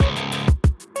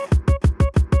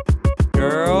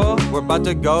about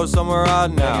to go somewhere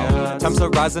out now. Times to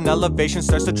rise and elevation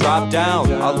starts to drop down.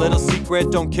 A little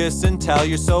secret, don't kiss and tell,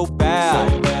 you're so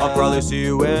bad. I'll probably see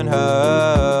you in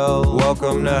hell.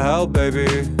 Welcome to hell, baby.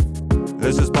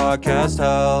 This is podcast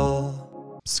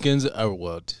hell. Skins,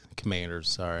 Commanders,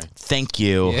 sorry. Thank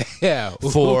you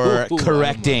for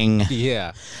correcting.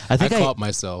 Yeah. I think I caught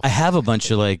myself. I have a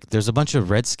bunch of there's a bunch of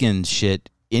Redskins shit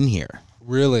in here.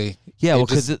 Really? Yeah, well,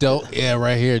 because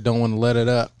right here, don't want to let it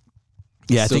up.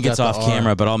 Yeah, I think it's off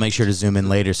camera, but I'll make sure to zoom in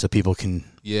later so people can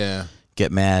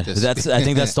get mad. I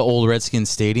think that's the old Redskins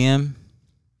Stadium.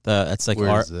 That's like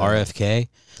RFK.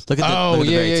 Look at the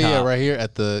very top. Yeah, right here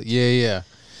at the Yeah,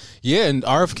 and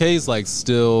RFK is like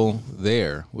still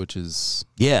there, which is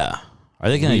Are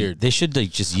they gonna? weird. They should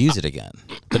just use it again,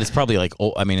 but it's probably like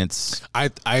old. I mean, it's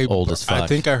old as fuck. I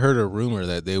think I heard a rumor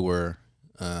that they were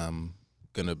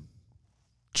gonna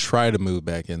try to move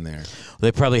back in there.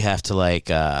 They probably have to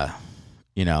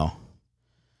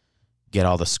get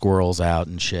all the squirrels out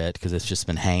and shit because it's just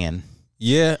been hanging.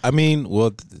 Yeah, I mean,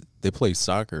 well, they play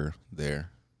soccer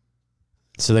there,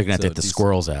 so they're gonna have to get the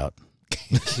squirrels out.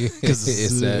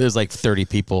 Because there's like 30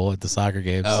 people at the soccer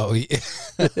games. Oh, yeah.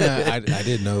 I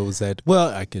didn't know it was that. Well,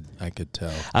 I could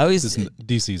tell.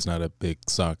 DC's not a big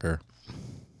soccer.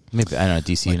 Maybe I don't know.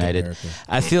 DC United. America.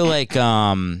 I feel like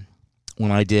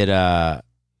when I did I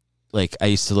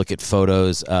used to look at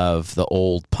photos of the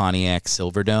old Pontiac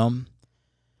Silverdome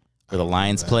where the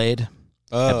Lions played,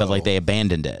 but they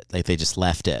abandoned it. Like they just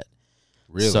left it.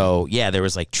 Really? So there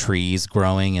was like trees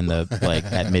growing in the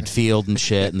at midfield and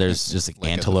shit, and there's just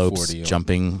antelopes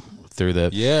jumping through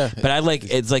the But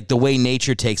it's like the way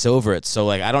nature takes over it. So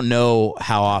I don't know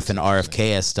how often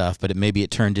RFK has stuff, but maybe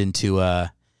it turned into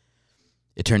like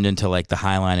the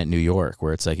High Line at New York,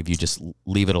 where it's like if you just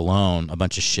leave it alone, a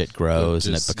bunch of shit grows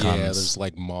and it becomes there's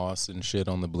like moss and shit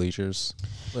on the bleachers.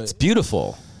 It's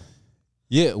beautiful.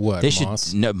 Yeah, what? They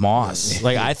moss? Moss.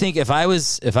 I think if I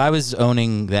was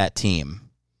owning that team,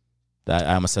 that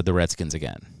I almost said the Redskins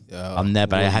again.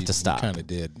 But I have to stop. Kind of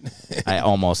did. I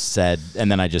almost said, and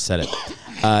then I just said it.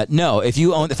 No,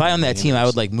 if I own that team, I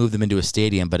would move them into a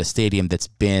stadium, but a stadium that's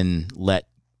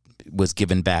was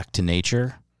given back to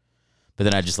nature. But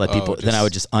then I just let people. Then I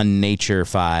would just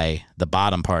unnaturify the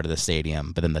bottom part of the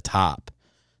stadium, but then the top,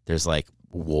 there's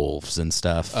wolves and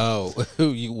stuff. Oh,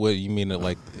 what you mean?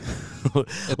 This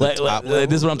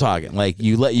is what I'm talking.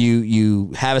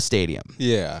 You have a stadium.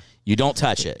 Yeah. You don't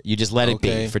touch it. You just let it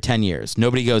be for 10 years.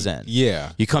 Nobody goes in.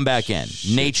 Yeah. You come back in.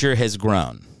 Nature has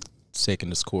grown. It's taking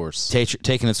its course.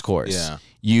 Taking its course. Yeah.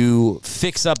 You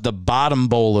fix up the bottom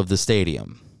bowl of the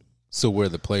stadium. So where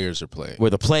the players are playing.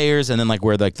 Where the players and then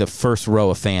where the first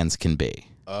row of fans can be.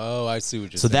 Oh, I see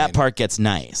what you're saying. So that part gets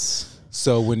nice.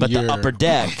 So the upper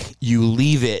deck, you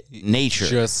leave it nature.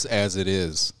 Just as it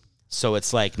is. So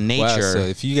it's like nature. Wow, so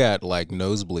if you got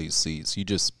nosebleed seats, you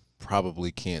just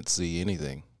probably can't see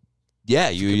anything. Yeah,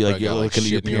 you're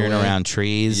peering around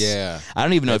trees. Yeah. I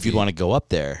don't even know if you'd want to go up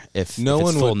there if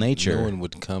it's full nature. No one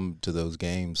would come to those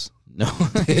games. No.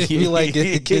 You'd be like,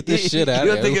 get this shit out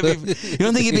of here. You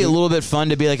don't think it'd be a little bit fun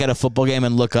to be at a football game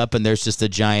and look up and there's just a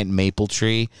giant maple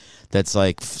tree that's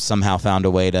somehow found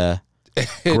a way to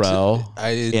grow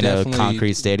in a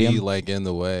concrete stadium? Be in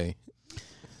the way.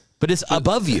 But it's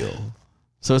above you.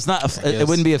 So it's not. It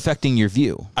wouldn't be affecting your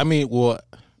view. I mean, well,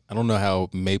 I don't know how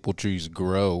maple trees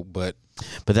grow, but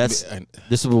this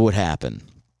is what would happen.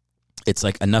 It's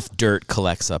enough dirt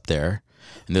collects up there,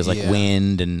 and there's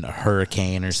wind and a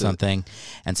hurricane or something,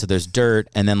 and so there's dirt,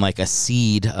 and then a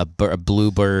seed, a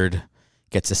blue bird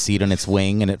gets a seed on its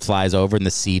wing, and it flies over, and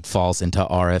the seed falls into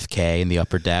RFK in the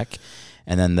upper deck,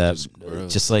 and then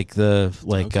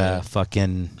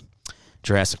fucking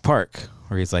Jurassic Park,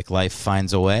 where he's life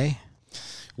finds a way.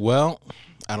 Well,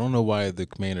 I don't know why the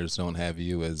Commanders don't have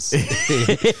you as.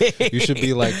 You should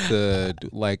be when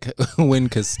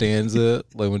Costanza,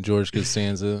 when George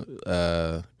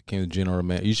Costanza became the general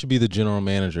manager. You should be the general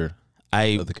manager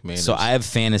of the Commanders. So I have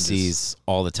fantasies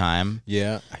all the time.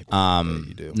 Yeah,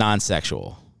 you do.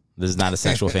 Non-sexual. This is not a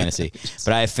sexual fantasy,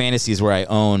 but I have fantasies where I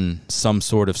own some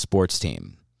sort of sports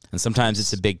team, and sometimes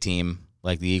it's a big team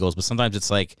like the Eagles, but sometimes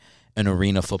it's an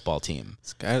arena football team.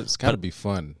 It's got to be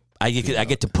fun. I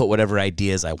get to put whatever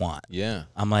ideas I want. Yeah.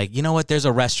 I'm you know what? There's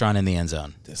a restaurant in the end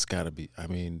zone. It's got to be. I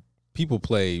mean, people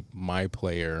play My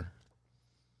Player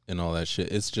and all that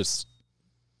shit. It's just.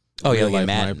 Oh, yeah, like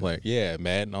Madden. My Player. Yeah,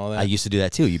 Madden and all that. I used to do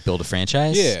that too. You build a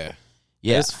franchise? Yeah.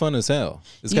 Yeah. It's fun as hell.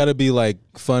 It's got to be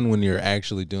fun when you're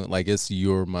actually doing it's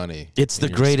your money. It's the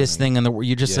greatest thing in the world.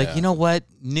 You're just you know what?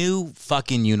 New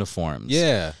fucking uniforms.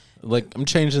 Yeah. Like I'm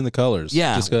changing the colors.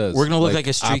 Yeah, just 'cause. we're gonna look like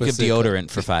a streak of opposite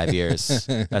deodorant for 5 years.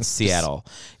 That's Seattle.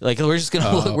 Like we're just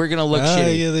gonna we're gonna look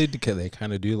shitty. Yeah, they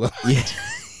kind of do look. Yeah,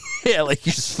 yeah, like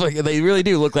you just fucking, they really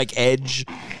do look like Edge.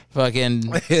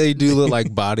 Fucking, They do look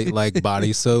like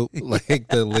body soap, like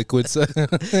the liquid soap.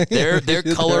 their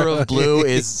color of blue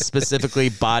is specifically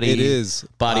body. It is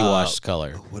body wash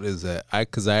color. What is that?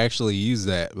 Because I actually used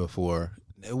that before.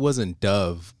 It wasn't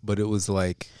Dove, but it was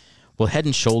like Well, Head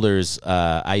and Shoulders,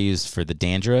 I used for the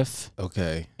dandruff,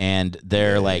 okay. and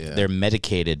their their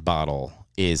medicated bottle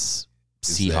is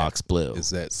Seahawks blue. Is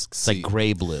that It's like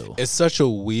gray blue. It's such a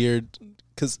weird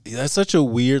because that's such a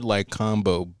weird like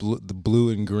combo. The blue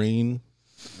and green,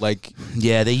 like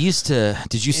Yeah, they used to.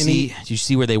 Did you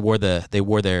see where they wore their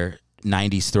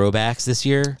 '90s throwbacks this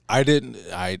year? I didn't.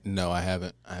 I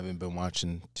haven't. I haven't been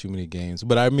watching too many games,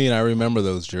 but I mean, I remember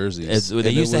those jerseys. They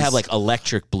used to have like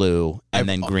electric blue and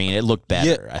then green. It looked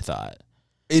better, I thought.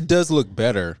 It does look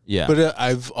better. Yeah. But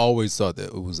I've always thought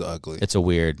that it was ugly. It's a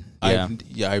weird. Yeah.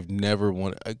 I've never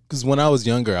wanted because when I was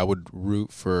younger, I would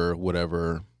root for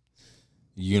whatever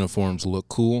uniforms look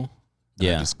cool.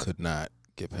 Yeah. I just could not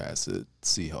get past it.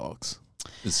 Seahawks.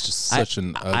 It's just such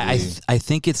an ugly. I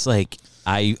think it's like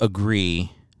I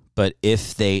agree, but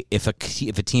if a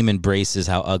team embraces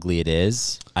how ugly it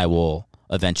is, I will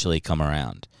eventually come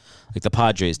around. Like the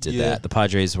Padres did that. The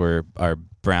Padres are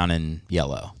brown and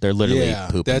yellow. They're literally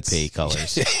poop and pee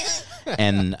colors.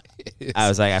 And I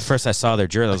was like, at first I saw their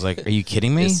jersey, I was like, are you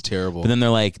kidding me? It's terrible. But then they're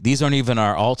like, these aren't even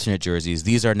our alternate jerseys.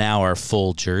 These are now our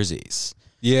full jerseys.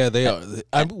 Yeah, they are.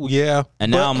 Yeah.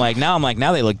 And now I'm like, now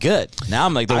they look good. Now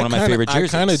I'm like, they're one of my favorite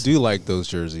jerseys. I kind of do like those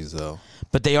jerseys though.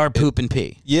 But they are poop and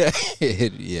pee. Yeah,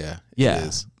 it Yeah.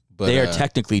 is. But they are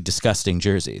technically disgusting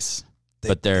jerseys.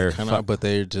 But they're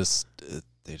just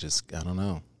I don't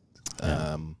know.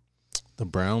 Yeah. The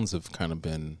Browns have kind of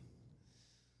been,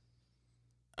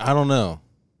 I don't know,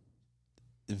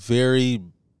 they're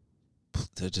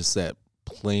just that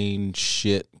plain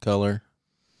shit color.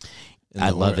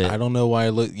 I love it. I don't know why I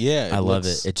look. Yeah, I love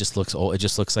it. It just looks old. It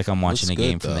just looks like I'm watching a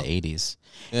game from the 80s.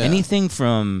 Yeah. Anything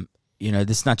from,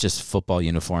 this is not just football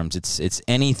uniforms. It's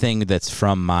anything that's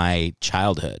from my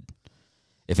childhood.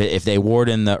 If they wore it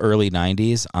in the early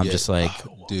 90s, I'm just like,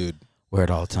 dude, wear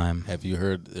it all the time. have you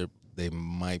heard they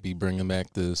might be bringing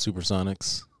back the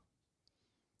Supersonics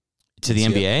To the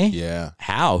NBA? Yeah.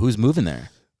 How? Who's moving there?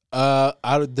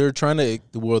 They're trying to.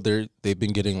 Well, they've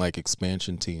been getting like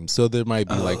expansion teams, so there might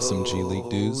be like some G League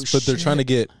dudes, but they're trying to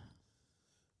get.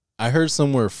 I heard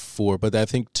somewhere 4, but I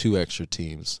think 2 extra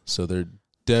teams. So they're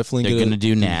definitely going to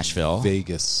do Nashville,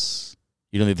 Vegas.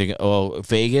 You don't think? Oh,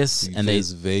 Vegas, and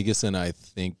Vegas, and I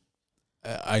think,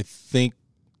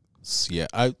 yeah.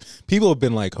 People have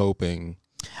been like hoping.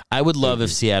 I would love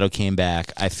if Seattle came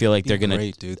back. I feel like they're going to.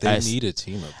 Great, dude. They need a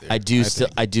team up there.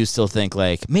 I do still think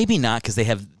like maybe not because they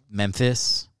have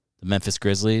Memphis, the Memphis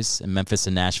Grizzlies, and Memphis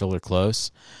and Nashville are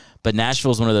close. But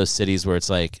Nashville is one of those cities where it's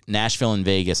like Nashville and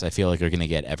Vegas, I feel like are going to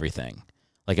get everything.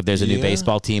 Like if there's a new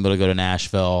baseball team, it'll go to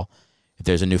Nashville. If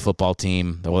there's a new football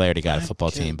team, well, they already got a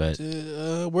football team. But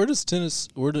where did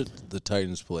the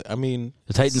Titans play? I mean,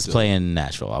 the Titans play in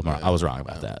Nashville. I was wrong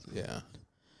about that. Yeah,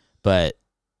 but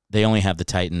they only have the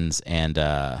Titans and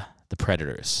the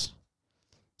Predators.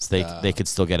 So they could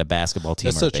still get a basketball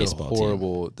team or a baseball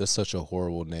team. That's such a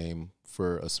horrible name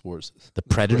for a sports. The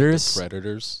Predators? The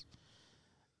Predators.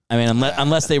 I mean,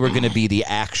 unless they were going to be the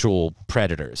actual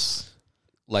Predators.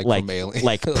 Like Alien.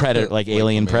 Like Predator, like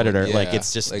Alien Predator. Yeah, like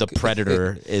it's just the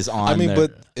Predator is on. I mean,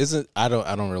 but I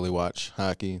don't really watch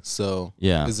hockey, so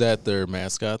yeah. Is that their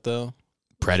mascot though?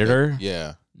 Predator?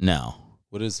 Yeah. No.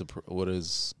 What is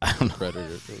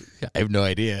Predator? I have no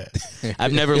idea.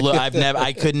 I've never looked.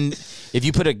 I couldn't. If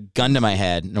you put a gun to my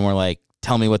head and we're like,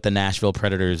 tell me what the Nashville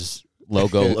Predators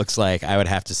logo looks like, I would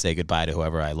have to say goodbye to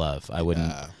whoever I love. I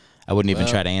wouldn't. I wouldn't even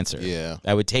try to answer. Yeah.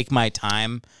 I would take my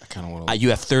time. I kind of want to.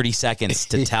 You have 30 seconds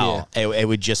to tell. It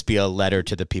would just be a letter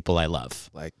to the people I love.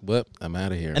 Like, what? I'm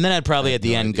out of here. And then I'd probably at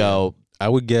the end go. I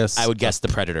would guess the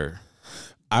Predator.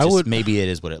 Maybe it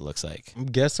is what it looks like. I'm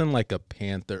guessing like a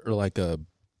panther or like a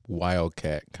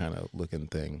wildcat kind of looking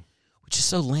thing. Which is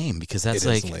so lame because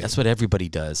that's what everybody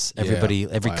does.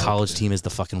 Every college team is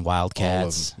the fucking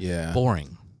Wildcats. Yeah.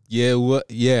 Boring. Yeah.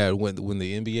 When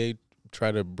the NBA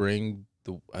tried to bring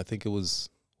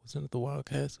wasn't it the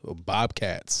Wildcats or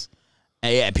Bobcats?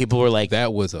 Yeah, people were like,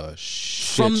 that was a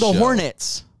shit from the show.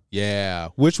 Hornets. Yeah,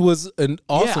 which was an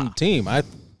awesome team. I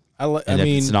mean,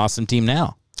 it's an awesome team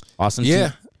now. Awesome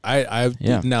team.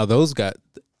 Yeah, now those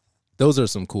are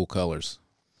some cool colors.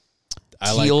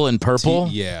 teal and purple.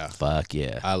 Yeah, Fuck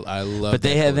yeah. I love. But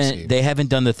that color scheme. they haven't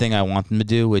done the thing I want them to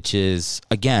do, which is,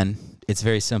 again, it's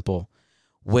very simple.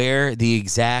 Wear the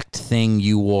exact thing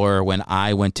you wore when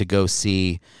I went to go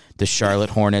see the Charlotte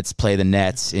Hornets play the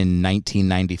Nets in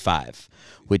 1995,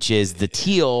 which is the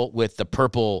teal with the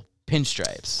purple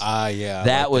pinstripes. Yeah,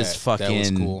 that was fucking that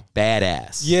was cool.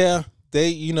 badass. Yeah,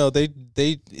 they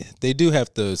do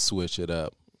have to switch it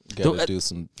up. Got to do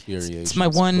some variations.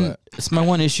 It's my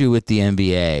one issue with the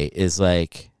NBA is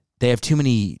like they have too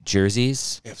many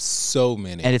jerseys. They have so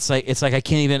many, and it's like I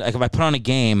can't even, like, if I put on a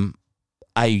game,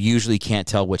 I usually can't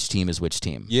tell which team is which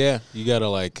team. Yeah, you gotta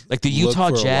like the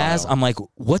Utah Jazz. I'm like,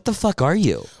 what the fuck are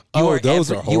you? You are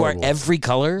horrible. You are every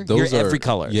color. You're every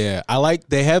color. Yeah,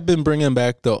 they have been bringing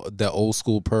back the old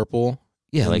school purple.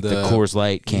 Yeah, like the Coors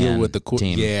Light can with the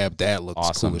team. Yeah, that looks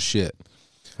awesome. cool as shit.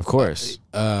 Of course.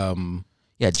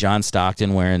 Yeah, John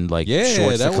Stockton wearing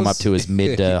shorts that come up to his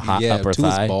mid to upper to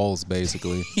thigh. His balls,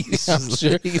 basically. I'm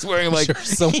sure he's wearing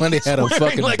somebody had a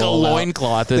fucking like a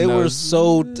loincloth. They were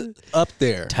so up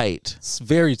there, tight. It's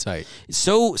very tight.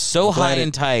 So high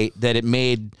and tight that it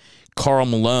made Karl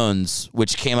Malone's,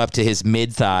 which came up to his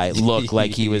mid thigh, look like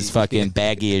he was fucking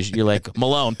baggy as. You're like,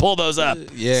 Malone, pull those up.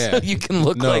 Yeah, so you can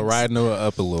look like riding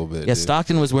up a little bit. Yeah, dude.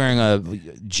 Stockton was wearing a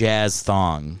jazz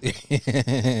thong,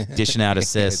 dishing out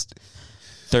assists.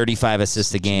 35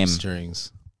 assists a game.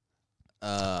 Strings.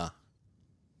 I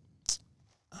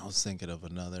was thinking of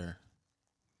another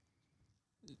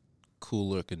cool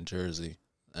looking jersey.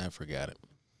 I forgot it.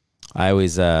 I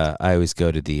always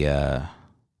go to the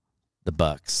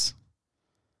Bucks.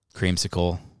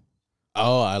 Creamsicle.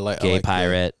 Oh, I like gay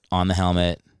pirate on the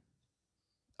helmet.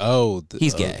 Oh,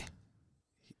 he's gay.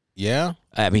 Yeah,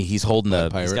 I mean he's holding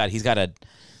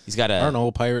He's got aren't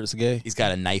all pirates gay? He's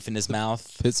got a knife in his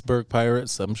mouth. Pittsburgh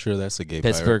Pirates. I'm sure that's a gay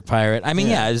Pittsburgh pirate. I mean,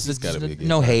 it's gotta be a gay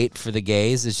no pirate. hate for the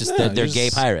gays. It's just that they're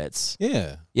gay pirates.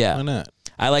 Yeah. Yeah. Why not?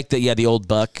 I like the old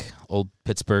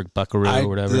Pittsburgh Buckaroo or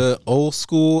whatever. The old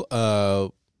school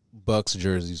Bucks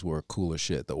jerseys were cool as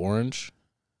shit. The orange.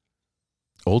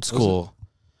 Old school.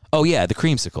 Oh yeah, the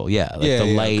creamsicle. Yeah,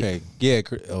 the light. Okay. Yeah.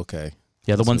 Okay.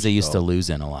 Yeah, the ones they used to lose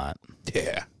in a lot.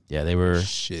 Yeah. Yeah, they were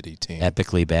shitty team.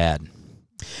 Epically bad.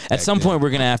 At some point, we're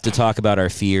gonna have to talk about our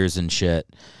fears and shit.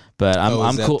 But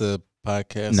I'm is cool. That the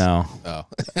podcast? No. Oh,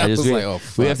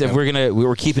 we have to. We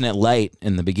were keeping it light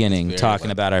in the beginning,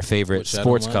 talking about our favorite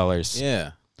sports colors.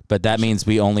 Yeah. But that means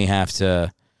we only have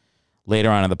to. Later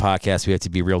on in the podcast, we have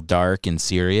to be real dark and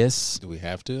serious. Do we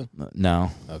have to? No.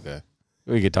 Okay.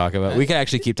 We could talk about. We could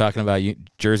actually keep talking about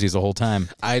jerseys the whole time.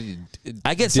 I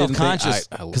get self-conscious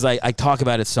because I talk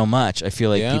about it so much. I feel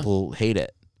like people hate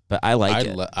it. But I like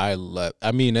it.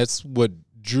 I mean, that's what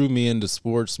drew me into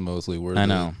sports mostly. Were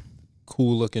the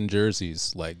cool looking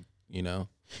jerseys, like, you know.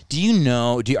 Do you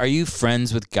know? Are you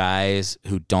friends with guys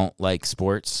who don't like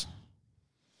sports?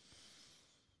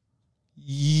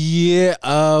 Yeah,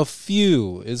 a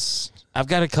few. I've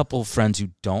got a couple of friends who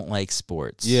don't like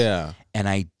sports. Yeah, and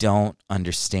I don't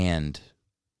understand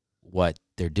what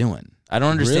they're doing. I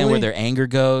don't understand where their anger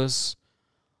goes.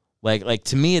 Like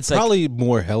to me, it's probably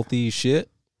more healthy shit.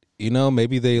 You know,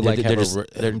 maybe they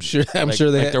I'm sure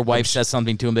they their wife says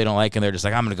something to them they don't like, and they're just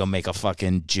like, I'm gonna go make a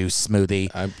fucking juice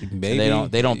smoothie. Maybe so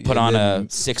they don't put on a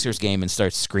Sixers game and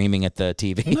start screaming at the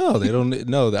TV. No, they don't.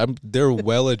 No, they're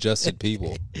well-adjusted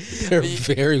people. They're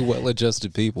very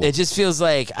well-adjusted people. It just feels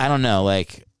like, I don't know.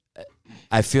 Like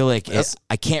I feel like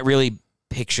I can't really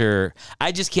picture.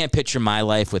 I just can't picture my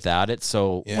life without it.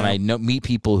 So when I meet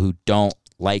people who don't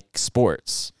like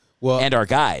sports. And our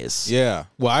guys. Yeah.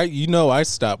 Well, I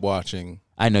stopped watching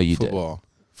I know you football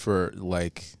for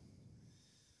like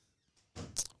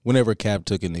whenever Cap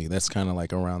took a knee. That's kind of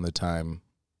like around the time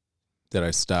that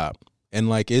I stopped. And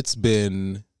like it's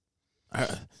been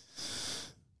I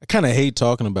kind of hate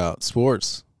talking about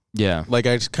sports. Yeah. Like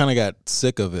I just kind of got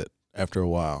sick of it after a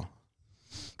while.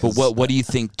 But what do you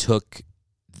think took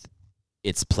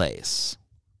its place?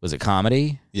 Was it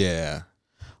comedy? Yeah.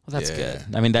 Well, that's good.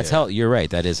 I mean, that's healthy. You're right.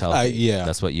 That is healthy.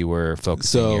 That's what you were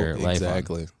focusing your life on.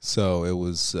 Exactly. So it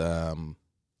was, I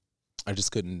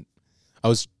just couldn't, I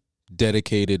was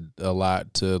dedicated a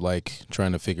lot to like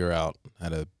trying to figure out how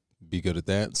to be good at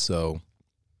that. So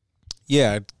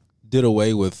yeah, I did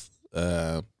away with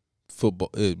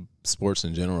football, sports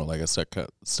in general. Like I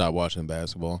stopped watching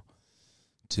basketball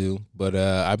too. But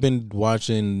I've been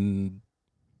watching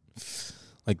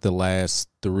like the last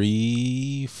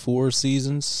 3-4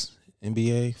 seasons,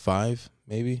 NBA, 5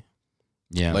 maybe.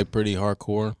 Yeah. Like pretty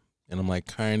hardcore. And I'm like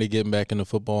kind of getting back into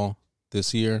football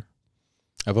this year.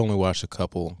 I've only watched a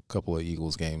couple of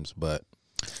Eagles games, but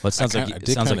it sounds like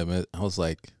I was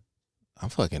like, I'm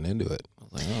fucking into it. I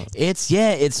was like, oh.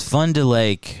 It's fun to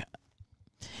like.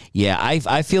 Yeah,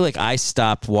 I feel like I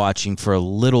stopped watching for a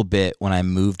little bit when I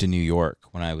moved to New York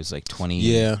when I was like 22.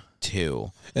 Yeah.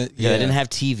 I didn't have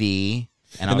TV,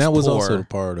 and that was poor. also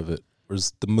part of it.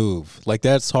 Was the move like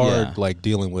that's hard? Yeah. Like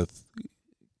dealing with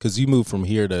because you moved from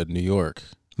here to New York.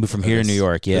 Moved from here to New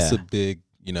York. Yeah, it's a big,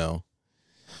 you know.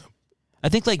 I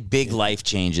think like big life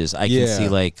changes. I can see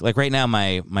like right now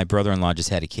my brother-in-law just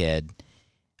had a kid.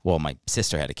 Well, my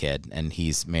sister had a kid, and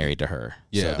he's married to her.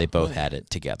 Yeah. So they both had it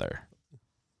together.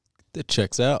 That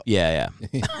checks out. Yeah.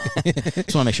 Just want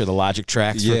to make sure the logic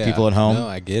tracks for people at home. No,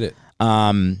 I get it.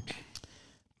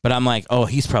 But I'm like, oh,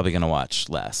 he's probably gonna watch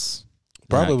less.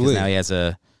 Probably. 'Cause now he has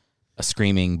a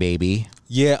screaming baby.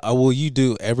 Yeah. Well, you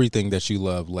do everything that you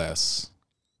love less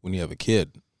when you have a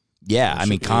kid. Yeah, I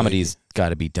mean, comedy's got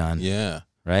to be done. Yeah.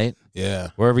 Right. Yeah.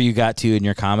 Wherever you got to in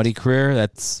your comedy career,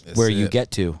 that's where you it.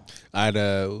 get to. I had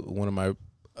one of my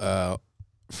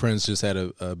friends just had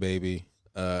a baby,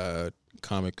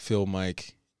 comic Phil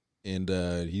Mike, and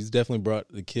he's definitely brought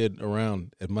the kid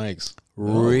around at Mike's.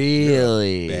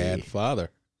 Really? Bad father.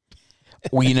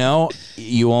 Well, you know,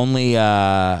 you only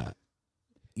yes,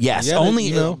 Yeah, only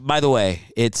you know. by the way,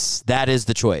 that is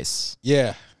the choice.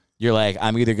 Yeah. You're like,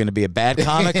 I'm either going to be a bad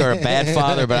comic or a bad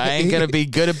father, but I ain't going to be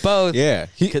good at both. Yeah.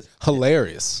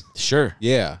 Hilarious. Sure.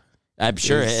 Yeah. I'm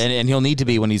sure, and he'll need to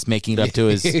be when he's making it up to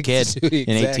his kid Exactly.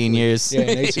 in 18 years. Yeah,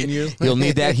 in 18 years. He'll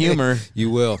need that humor.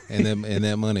 You will, and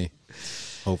that money,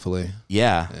 hopefully.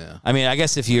 Yeah. Yeah. I mean, I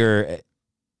guess if you're...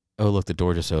 Oh, look, the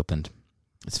door just opened.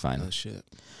 It's fine. Oh, shit.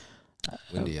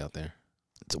 Windy out there.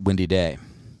 It's a windy day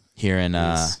here in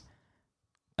Yes.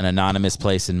 an anonymous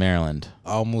place in Maryland.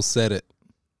 Almost said it.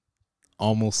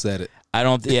 Don't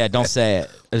say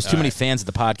it. There's too many fans of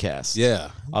the podcast. Yeah.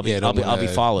 I'll be don't I'll be wanna-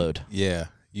 followed. Yeah,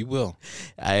 you will.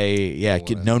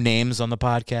 No names on the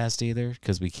podcast either,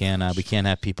 because we can't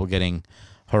have people getting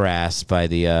harassed by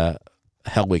the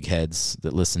Hellwig heads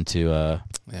that listen to Yeah,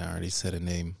 I already said a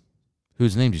name.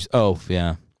 whose name did you? Oh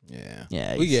yeah. Yeah.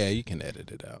 Yeah, Well, yeah, you can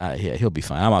edit it out. Yeah, he'll be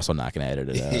fine. I'm also not going to edit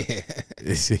it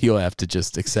out. He'll have to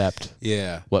just accept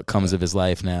Yeah. what comes of his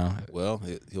life now. Well,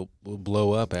 we'll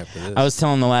blow up after this. I was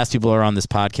telling the last people who are on this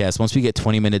podcast, once we get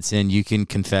 20 minutes in, you can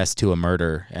confess to a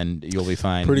murder and you'll be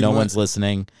fine. Pretty no much. one's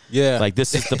listening. Yeah. Like,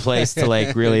 this is the place to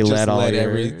like really Just let all let your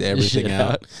everything shit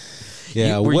out.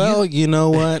 Yeah. Were You know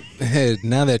what?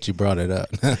 Now that you brought it up,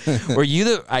 Were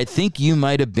you I think you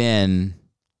might have been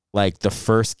like the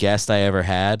first guest I ever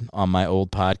had on my old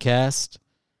podcast.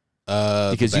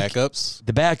 because you- backups.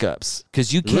 The backups.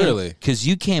 Because you came, Really? Because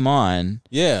you came on.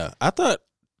 Yeah, I thought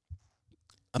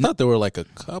there were like a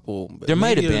couple. But There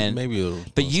might have maybe been. maybe.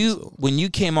 But when you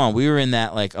came on, we were in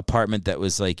that like apartment that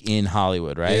was like in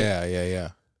Hollywood, right? Yeah.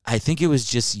 I think it was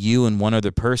just you and one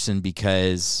other person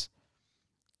because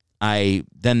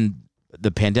then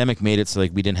the pandemic made it so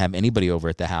like we didn't have anybody over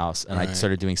at the house, and I Right.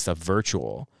 started doing stuff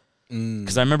virtual.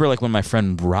 Because I remember like when my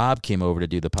friend Rob came over to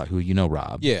do the pod, who you know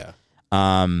Rob. Yeah.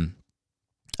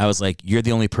 I was like, you're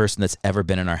the only person that's ever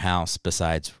been in our house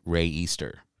besides Ray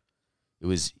Easter. It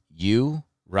was you,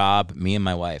 Rob, me, and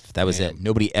my wife. That was Damn. it.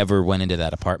 Nobody ever went into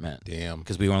that apartment Damn.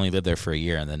 because we only lived there for a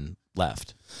year and then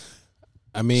left.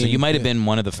 I mean, So you might have been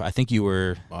one of the. I think you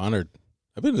were. honored.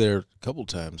 I've been there a couple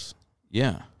times.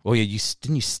 Yeah. Oh yeah.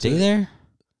 Didn't you stay there?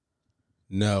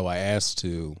 No, I asked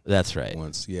to That's right.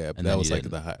 once. Yeah, but And that then was you like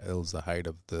didn't. it was the height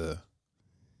of the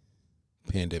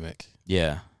pandemic.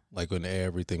 Yeah. Like when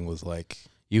everything was like.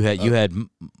 You had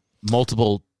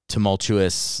multiple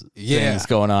tumultuous Yeah. things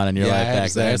going on in your Yeah, life I back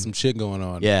I then. had some shit going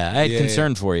on. Yeah, I had Yeah,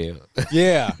 concern for you.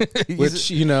 Yeah.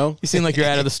 Which, You seem like you're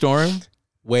out of the storm.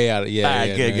 way out of, All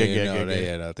right, good.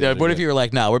 Yeah, what if you were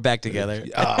like, no, we're back together?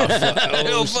 Oh, fuck.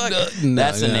 Oh, fuck. No,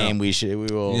 That's a no. name we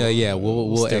will. Yeah,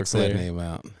 we'll steer X that clear. name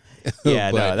out.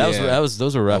 Yeah, But, no, yeah,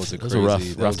 those were rough. that Those were rough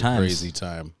was a times. crazy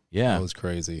time. Yeah. That was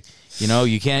crazy. You know,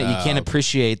 you can't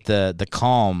appreciate the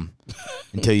calm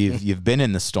until you've been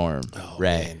in the storm. Oh,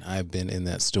 Ray. man, I've been in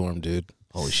that storm, dude.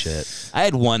 Holy shit. I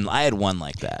had one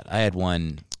like that. I had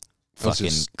one fucking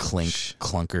just-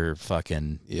 clunker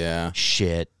fucking Yeah.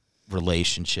 shit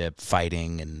relationship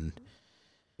fighting, and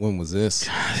When was this?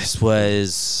 this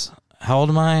was, how old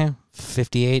am I?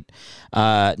 58?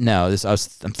 No,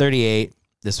 I'm 38.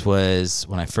 This was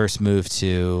when I first moved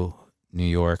to New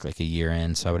York, like a year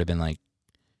in, so I would have been like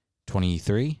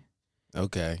 23.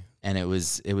 Okay. And it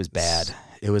was bad.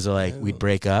 It was like we'd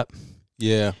break up.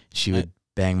 Yeah. She would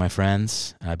bang my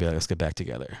friends, and I'd be like, let's get back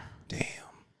together. Damn.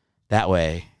 That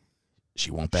way, she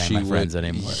won't bang She my friends would-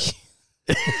 anymore.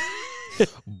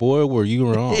 Boy, were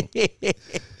you wrong.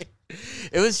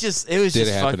 It was Did just it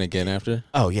happen fuck- again after?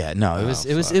 Oh yeah, no, it was Oh,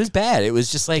 it was bad. It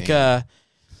was just like Damn.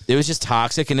 It was just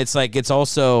toxic, and it's like it's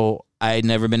also I had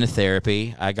never been to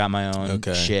therapy. I got my own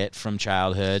shit from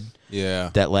childhood. Yeah,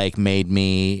 that like made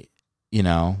me, we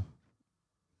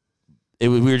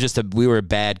were a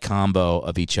bad combo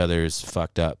of each other's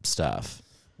fucked up stuff.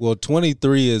 Well,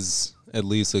 23 is at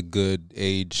least a good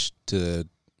age to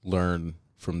learn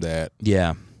from that.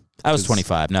 Yeah. I was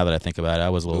 25. Now that I think about it, I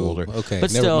was a little older. Okay,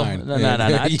 but never still, mind. no.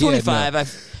 I'm 25. Yeah,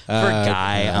 for a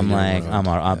guy,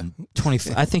 I'm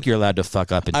 25. I think you're allowed to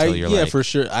fuck up until you're like for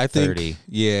sure. I think 30.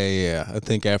 Yeah. I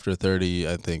think after 30,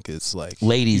 I think it's like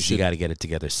ladies, you got to get it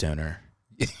together sooner.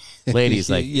 Ladies,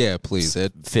 like please.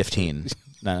 15.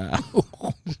 No.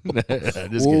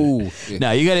 Just kidding.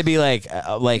 No, you got to be like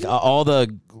all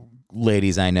the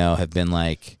ladies I know have been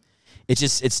like.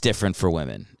 It's different for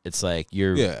women. It's like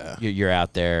you're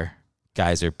out there.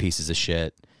 Guys are pieces of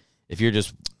shit. If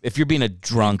you're being a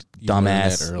drunk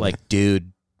dumbass like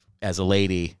dude as a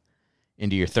lady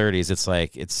into your 30s, it's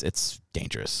like it's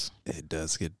dangerous. It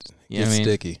does get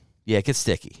sticky. Yeah, it gets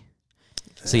sticky.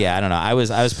 So yeah, I don't know. I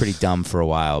was pretty dumb for a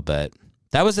while, but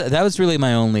that was really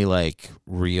my only like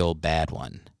real bad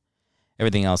one.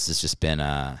 Everything else has just been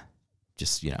not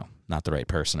the right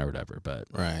person or whatever. But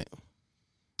right.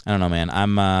 I don't know, man.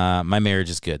 My marriage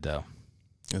is good though.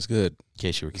 It's good. In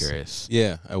case you were curious.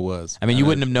 Yeah, I was. I mean, you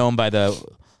wouldn't have known by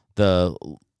the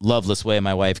loveless way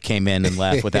my wife came in and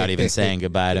left without even saying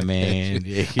goodbye to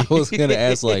me. I was gonna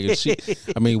ask, like,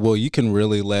 you can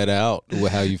really let out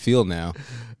how you feel now.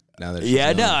 Now that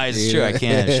it's true. I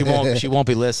can't. She won't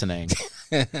be listening.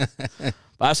 But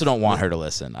I also don't want her to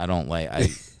listen. I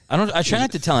try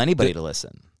not to tell anybody to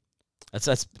listen.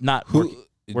 That's not.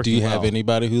 Do you have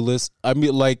anybody who listens? I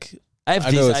mean, like I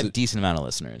have a decent amount of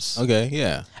listeners. Okay,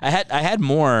 yeah. I had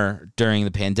more during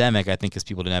the pandemic, I think, because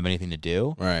people didn't have anything to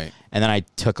do. Right. And then I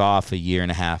took off a year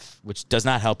and a half, which does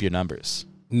not help your numbers.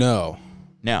 No.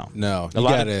 You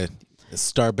gotta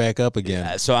start back up again.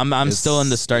 Yeah, so I'm still in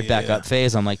the start back up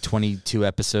phase. I'm like 22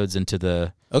 episodes into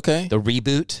the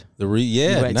reboot.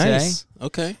 Nice.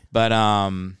 Okay. But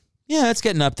it's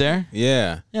getting up there.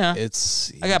 Yeah. Yeah.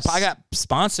 I got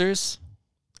sponsors.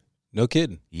 No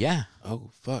kidding. Yeah.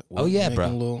 Oh fuck.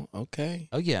 Bro. Okay.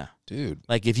 Oh yeah, dude.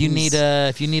 Like if you need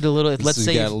a little, let's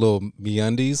say you got a little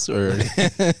MeUndies or.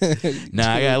 No,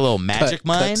 I got a little Magic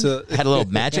Mind. Had a little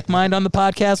Magic Mind on the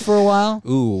podcast for a while.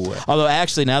 Ooh. Although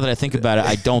actually, now that I think about it,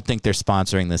 I don't think they're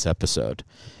sponsoring this episode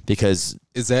because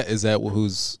is that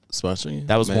who's sponsoring you?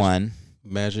 That was one.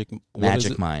 Magic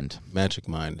Mind. Magic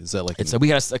Mind. Is that like? So we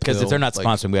got because if they're not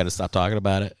sponsoring, we got to stop talking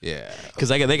about it. Yeah. Because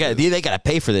they got to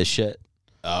pay for this shit.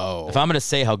 Oh. If I'm going to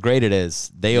say how great it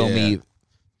is, they owe me.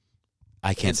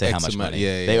 I can't say how much money.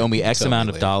 Yeah. They owe me X amount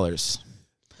of dollars.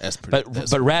 That's pretty.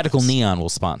 But Radical Neon will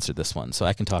sponsor this one, so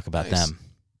I can talk about them.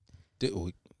 Dude,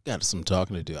 we got some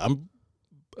talking to do. I'm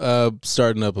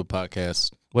starting up a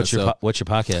podcast. What's your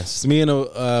podcast? It's me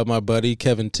and my buddy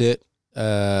Kevin Titt.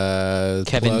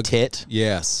 Kevin Titt?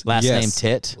 Yes. Last name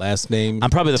Titt? Last name.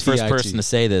 I'm probably the first person to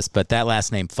say this, but that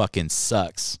last name fucking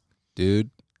sucks.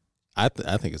 Dude, I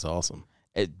think it's awesome.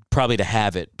 Probably to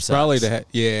have it sucks. Probably to have.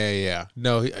 Yeah.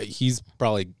 No, he's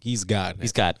got bits.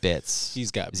 He's got bits.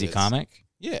 Is he a comic?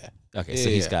 Yeah. Okay, so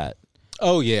he's got.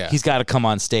 Oh, yeah. He's got to come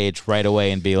on stage right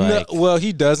away and be like. No, well,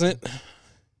 he doesn't.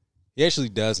 He actually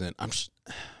doesn't. I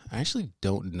actually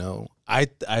don't know. I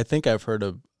think I've heard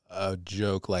a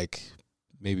joke like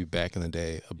maybe back in the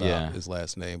day about his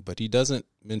last name, but he doesn't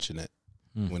mention it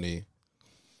when he.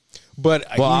 But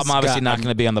I'm obviously not going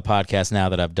to be on the podcast now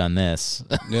that I've done this.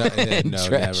 No,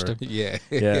 never.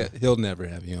 Yeah. He'll never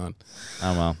have you on.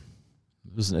 Oh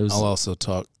well. I'll also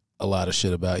talk a lot of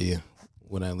shit about you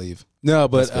when I leave. No,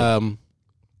 but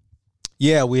we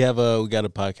got a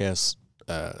podcast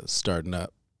starting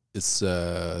up. It's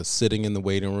sitting in the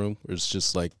waiting room. It's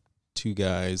just like two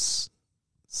guys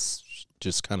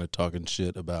just kind of talking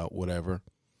shit about whatever.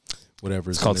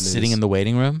 It's called Sitting in the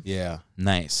Waiting Room? Yeah.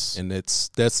 Nice. And that's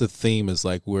the theme is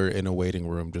like we're in a waiting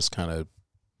room just kind of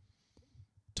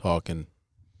talking,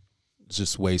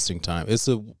 just wasting time. It's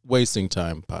a wasting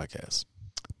time podcast.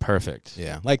 Perfect.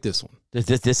 Yeah, like this one.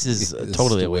 This is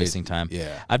totally a wasting time.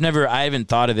 Yeah. I haven't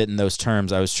thought of it in those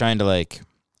terms. I was trying to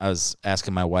I was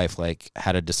asking my wife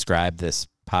how to describe this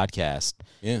podcast.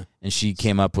 Yeah. And she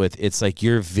came up with, it's like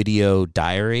your video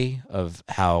diary of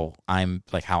how I'm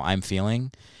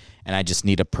feeling. And I just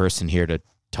need a person here to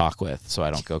talk with so I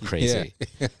don't go crazy.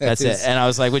 Yeah. That's it. And I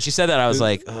was like, when she said that, I was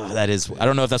like, oh, that is, I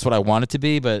don't know if that's what I want it to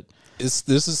be, but this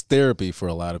is therapy for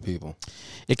a lot of people.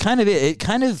 It kind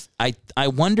of, I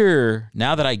wonder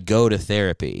now that I go to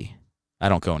therapy, I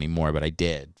don't go anymore, but I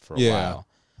did for a while.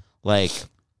 Like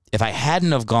if I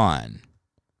hadn't have gone,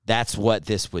 that's what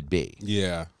this would be.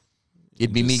 Yeah.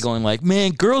 It'd be me going like,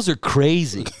 man, girls are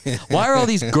crazy. Why are all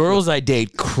these girls I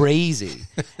date crazy?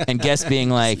 And guests being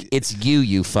like, it's you,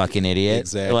 you fucking idiot.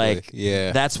 Exactly. Like,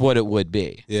 yeah, that's what it would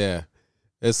be. yeah.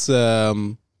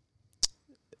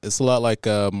 It's a lot like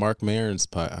Mark Maron's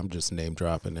pod. I'm just name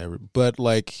dropping but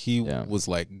like he was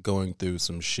like going through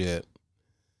some shit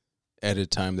at a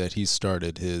time that he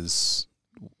started his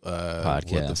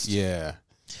podcast. Yeah,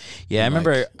 I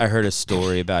remember I heard a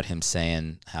story about him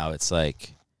saying how it's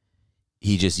like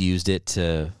he just used it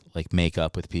to like make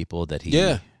up with people that he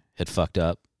had fucked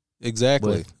up.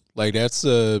 Exactly. With. Like it's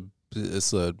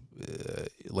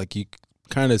like you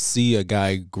kind of see a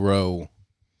guy grow,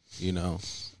 you know.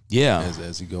 Yeah.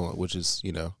 As he go on, which is,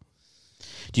 you know.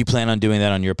 Do you plan on doing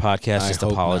that on your podcast, just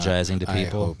apologizing to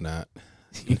people? I hope not.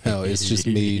 No, it's just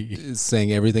me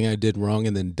saying everything I did wrong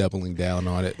and then doubling down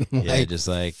on it. Yeah, just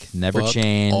like never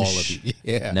change. All of you.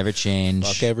 Yeah. Never change.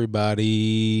 Fuck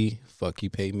everybody. Fuck you,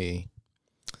 pay me.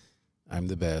 I'm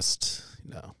the best.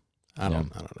 No. I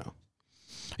don't know.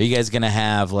 Are you guys gonna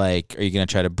have like? Are you gonna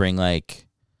try to bring like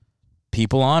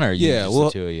people on, or just the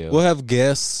two of you? We'll have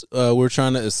guests. We're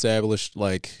trying to establish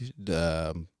like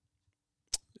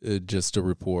just a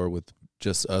rapport with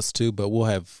just us two, but we'll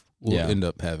end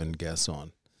up having guests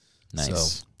on.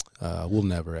 Nice. So we'll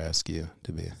never ask you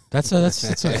to be. That's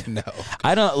no.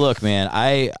 I don't look, man.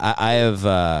 I have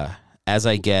as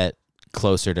I get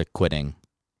closer to quitting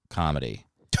comedy.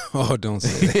 Oh, don't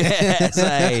say that. As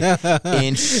I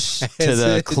inch to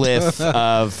the cliff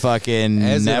of fucking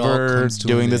never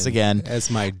doing this again. As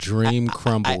my dream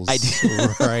crumbles,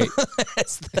 right?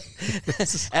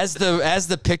 As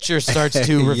the picture starts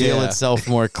to reveal itself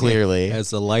more clearly,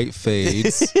 as the light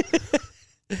fades,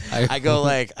 I go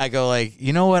like,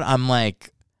 you know what? I'm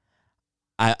like,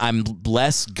 I'm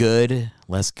less good,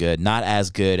 not as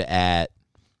good at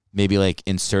maybe like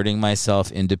inserting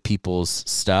myself into people's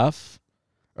stuff.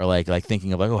 Or like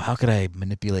thinking of like, oh, how could I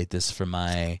manipulate this for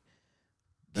my?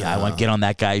 I want to get on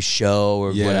that guy's show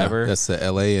or whatever. That's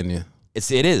the LA in you.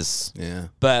 It is. Yeah.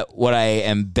 But what I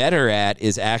am better at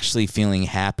is actually feeling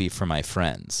happy for my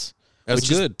friends. That's which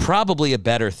good. Is probably a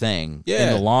better thing in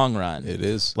the long run. It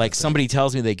is. Like somebody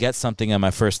tells me they get something, and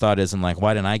my first thought isn't like,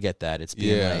 why didn't I get that? It's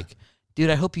being like, dude,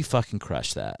 I hope you fucking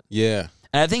crush that. Yeah.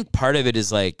 And I think part of it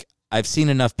is like I've seen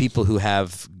enough people who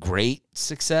have great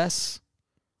success.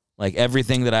 Like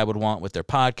everything that I would want with their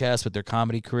podcast, with their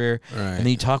comedy career. Right. And then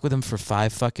you talk with them for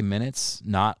 5 fucking minutes,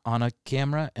 not on a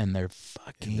camera, and they're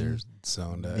fucking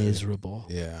miserable.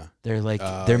 Yeah. They're like,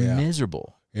 they're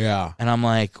miserable. Yeah. And I'm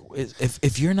like,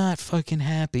 if you're not fucking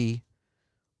happy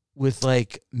with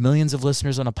like millions of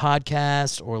listeners on a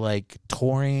podcast or like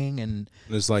touring and.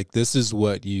 It's like, this is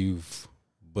what you've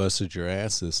busted your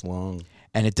ass this long.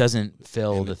 And it doesn't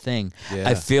fill the thing. Yeah.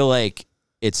 I feel like.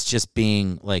 It's just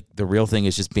being like the real thing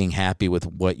is just being happy with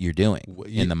what you're doing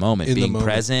in the moment, being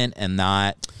present and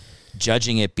not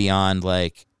judging it beyond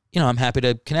like, you know, I'm happy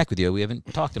to connect with you. We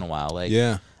haven't talked in a while. Like,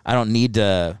 I don't need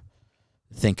to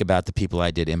think about the people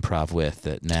I did improv with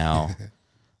that now,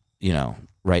 you know,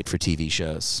 write for TV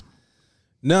shows.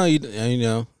 No, you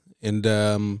know,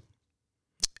 and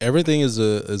everything is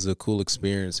a cool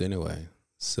experience anyway.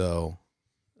 So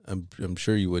I'm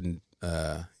sure you wouldn't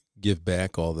give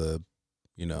back all the,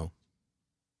 you know,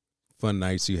 fun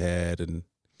nights you had and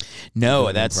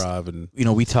that's improv and, you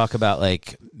know, we talk about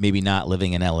like maybe not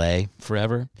living in LA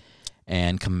forever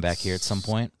and coming back here at some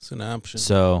point. It's an option.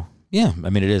 So yeah,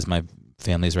 I mean it is. My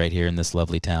family's right here in this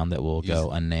lovely town that will go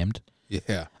unnamed.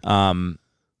 Yeah.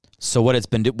 So what I've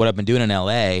been doing in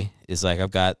LA is like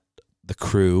I've got the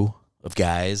crew of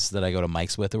guys that I go to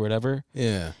mics with or whatever.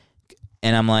 Yeah.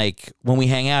 And I'm like, when we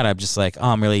hang out, I'm just like, oh,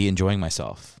 I'm really enjoying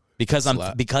myself.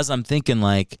 Because I'm thinking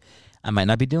like I might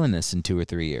not be doing this in 2 or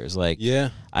 3 years. Like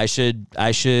I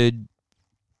should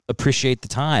appreciate the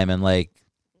time and like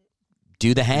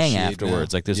do the hang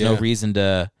afterwards. Like there's no reason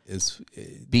to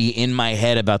be in my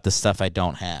head about the stuff I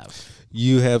don't have.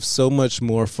 You have so much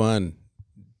more fun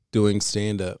doing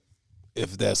stand up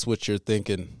if that's what you're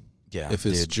thinking. Yeah. If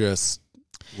it's just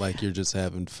like you're just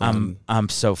having fun. I'm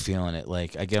so feeling it.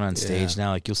 Like I get on stage now,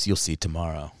 like you'll see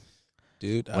tomorrow.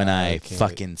 Dude, when I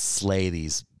fucking slay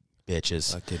these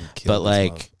bitches. But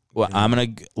like, I'm gonna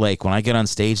like when I get on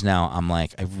stage now, I'm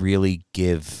like, I really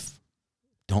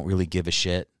don't really give a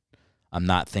shit. I'm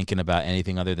not thinking about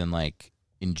anything other than like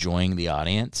enjoying the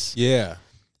audience. Yeah,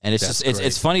 and it's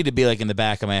it's funny to be like in the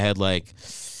back of my head like,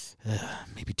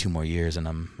 maybe 2 more years and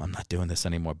I'm not doing this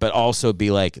anymore. But also be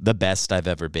like the best I've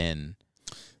ever been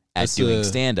at doing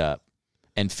stand up,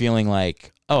 and feeling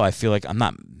like, oh, I feel like I'm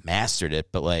not mastered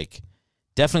it, but like.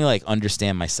 Definitely like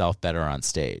understand myself better on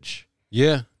stage.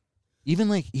 Yeah.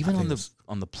 Even on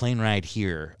the plane ride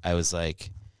here, I was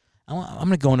like, I'm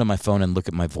gonna go into my phone and look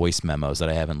at my voice memos that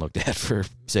I haven't looked at for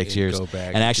 6 years. Go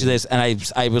back and actually,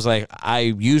 I was like, I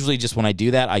usually just when I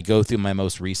do that, I go through my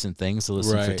most recent things to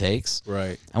listen for takes.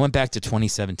 Right. I went back to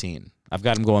 2017. I've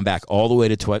got them going back all the way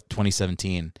to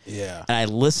 2017. Yeah. And I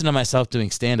listen to myself doing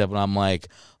stand up, and I'm like,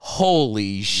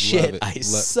 holy shit, I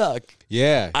suck.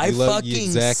 Yeah. I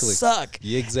fucking suck.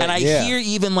 And I hear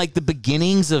even like the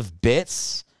beginnings of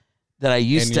bits that I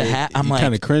used to have. I'm like,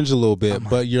 kind of cringe a little bit,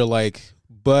 but you're like,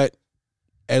 but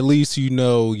at least you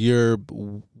know you're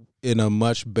in a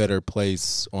much better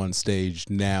place on stage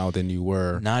now than you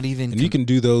were. Not even, and you can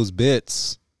do those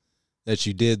bits that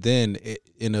you did then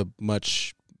in a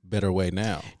much better way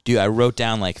now. Dude, I wrote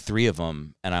down like 3 of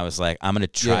them, and I was like, I'm gonna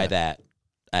try that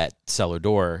at Cellar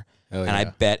Door, and I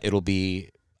bet it'll be.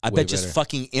 I bet just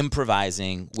fucking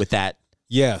improvising with that.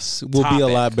 Yes, will be a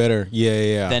lot better.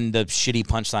 Yeah. Than the shitty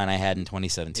punchline I had in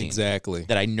 2017. Exactly.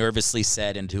 That I nervously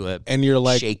said into a and you're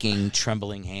like shaking,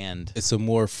 trembling hand. It's a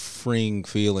more freeing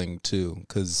feeling too,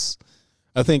 because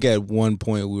I think at one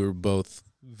point we were both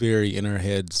very in our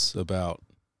heads about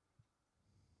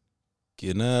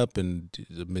getting up and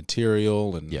the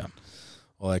material and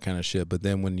all that kind of shit. But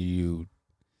then when you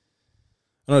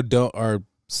are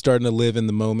starting to live in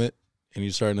the moment and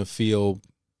you're starting to feel,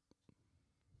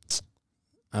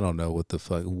 I don't know what the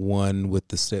fuck, one with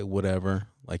the state, whatever.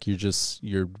 Like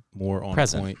you're more on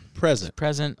point. Present.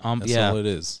 That's all it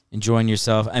is. Enjoying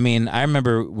yourself. I mean, I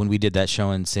remember when we did that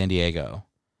show in San Diego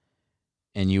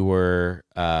and you were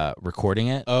recording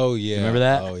it. Oh yeah. Remember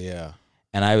that? Oh yeah.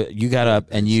 And you got up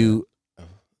and you,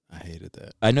 I hated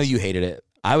that. I know you hated it.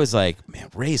 I was like, man,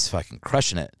 Ray's fucking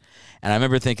crushing it. And I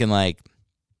remember thinking like,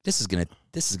 this is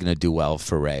gonna do well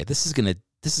for Ray. This is gonna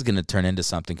turn into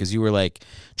something, because you were like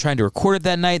trying to record it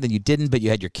that night, then you didn't, but you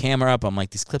had your camera up. I'm like,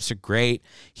 these clips are great.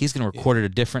 He's gonna record it a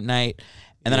different night.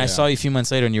 And then I saw you a few months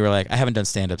later, and you were like, I haven't done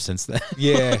stand up since then.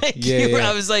 Yeah,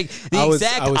 I was like the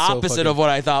exact opposite of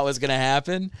what I thought was gonna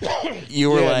happen.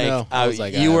 You were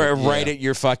you were right at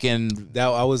your fucking.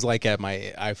 I was like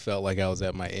I felt like I was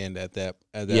at my end at that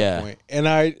point, and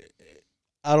I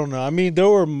don't know. I mean, there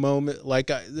were moments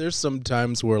there's some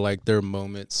times where like there are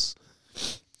moments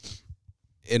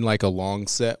in like a long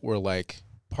set where like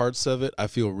parts of it I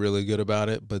feel really good about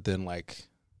it, but then like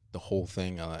the whole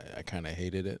thing I kind of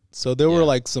hated it. So there were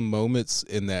like some moments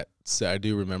in that set. I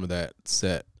do remember that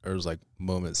set. There was like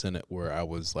moments in it where I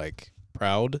was like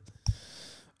proud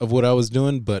of what I was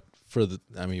doing, but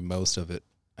most of it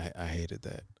I hated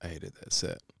that. I hated that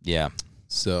set. Yeah.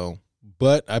 So,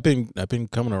 but I've been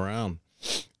coming around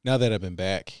now that I've been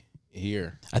back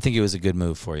here. I think it was a good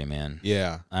move for you, man.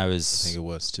 Yeah. I think it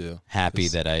was too. Happy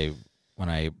that when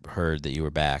I heard that you were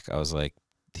back, I was like,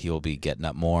 he'll be getting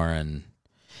up more. And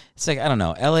it's like, I don't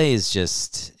know. LA is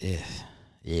just,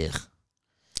 I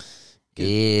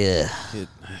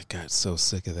got so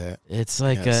sick of that. It's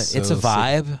like, it's a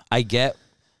vibe. I get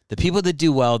the people that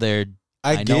do well there.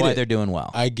 I know why they're doing well.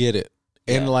 I get it.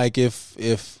 And like, if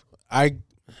I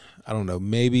don't know,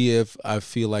 maybe if I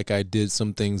feel like I did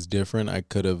some things different, I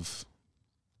could have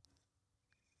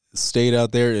stayed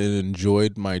out there and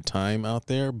enjoyed my time out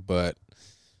there, but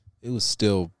it was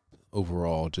still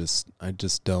overall I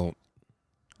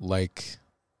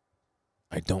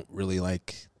don't really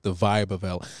like the vibe of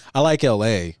LA. I like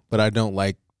LA, but I don't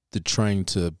like the trying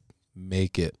to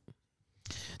make it.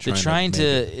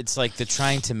 It's like the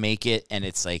trying to make it, and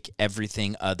it's like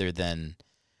everything other than,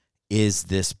 is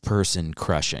this person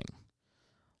crushing?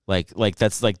 Like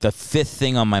that's like the fifth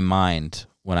thing on my mind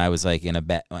when I was like in a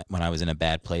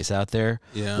bad place out there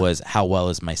was, how well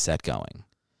is my set going?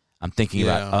 I'm thinking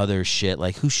about other shit,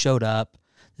 like who showed up.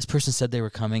 This person said they were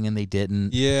coming and they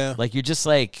didn't. Yeah. Like you're just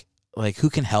like who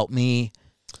can help me?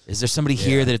 Is there somebody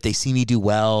here that if they see me do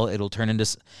well, it'll turn into?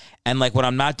 And like what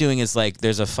I'm not doing is like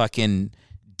there's a fucking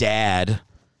dad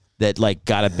that like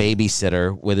got a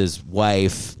babysitter with his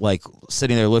wife, like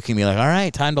sitting there looking at me like, all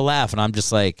right, time to laugh, and I'm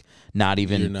just like not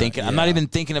even thinking. I'm not even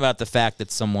thinking about the fact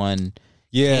that someone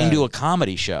came to a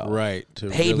comedy show, right?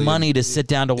 Paid really money to sit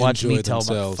down to watch me tell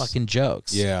themselves. my fucking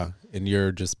jokes. Yeah, and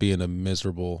you're just being a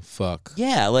miserable fuck.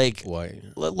 Yeah, like Why?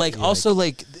 Also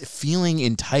like feeling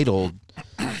entitled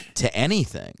to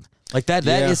anything like that.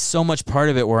 That is so much part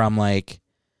of it where I'm like,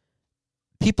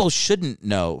 people shouldn't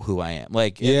know who I am.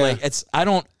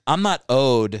 I'm not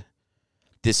owed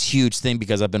this huge thing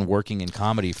because I've been working in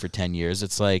comedy for 10 years.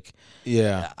 It's like,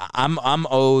 I'm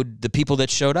owed the people that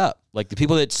showed up, like the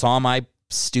people that saw my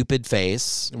stupid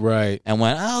face, right, and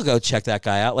went, I'll go check that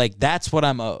guy out. Like that's what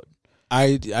I'm owed.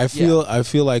 I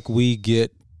feel like we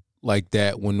get like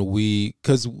that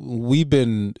because we've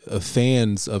been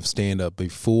fans of stand up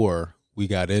before we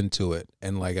got into it.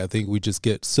 And like I think we just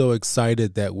get so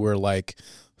excited that we're like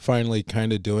finally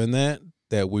kind of doing that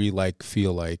we like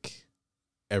feel like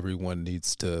everyone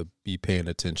needs to be paying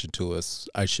attention to us.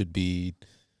 I should be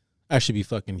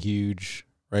fucking huge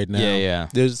right now. Yeah.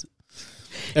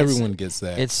 Everyone gets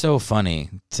that. It's so funny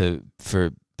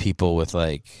for people with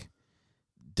like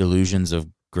delusions of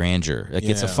grandeur. Like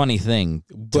it's a funny thing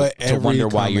to wonder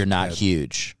why you're not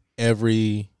huge.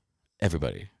 Everybody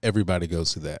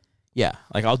goes through that. Yeah,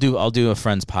 like I'll do a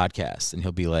friend's podcast, and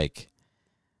he'll be like,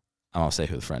 I won't say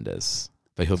who the friend is,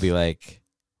 but he'll be like,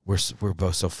 we're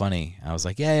both so funny. I was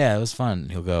like, yeah, it was fun.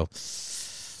 And he'll go,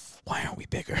 why aren't we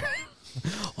bigger?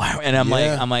 And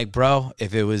I'm like, bro,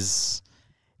 if it was,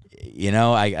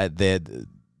 the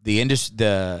industry,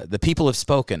 the people have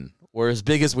spoken. We're as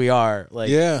big as we are. Like,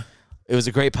 yeah, it was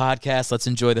a great podcast. Let's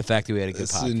enjoy the fact that we had a good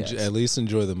podcast. At least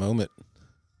enjoy the moment.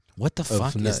 What the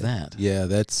fuck is that? Yeah,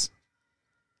 that's.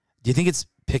 Do you think it's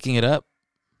picking it up?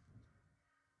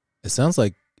 It sounds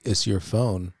like it's your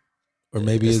phone, or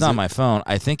maybe it's not my phone.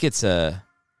 I think it's a.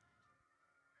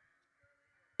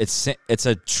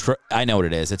 I know what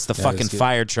it is. It's the fucking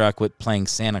fire truck with playing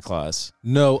Santa Claus.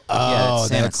 No, it's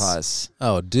Santa Claus.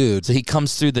 Oh, dude! So he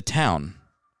comes through the town.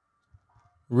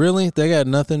 Really? They got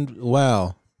nothing.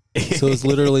 Wow. So it's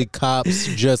literally cops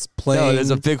just playing. No, there's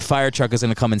a big fire truck is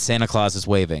going to come and Santa Claus is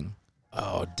waving.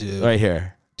 Oh, dude! Right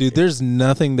here. Dude, there's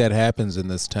nothing that happens in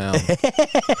this town. By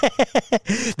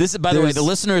the way, the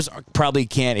listeners probably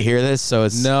can't hear this, so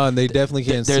it's no, and they definitely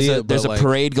can't see it. There's a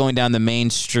parade going down the main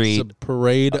street. It's a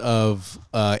parade of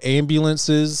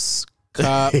ambulances,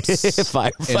 cops,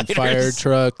 and fire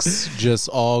trucks. Just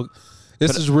all.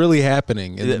 This is really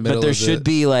happening in the middle. But there should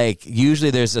be like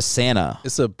usually there's a Santa.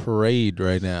 It's a parade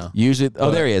right now. Usually,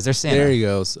 there he is. There's Santa. There he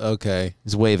goes. Okay,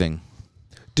 he's waving.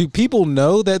 Do people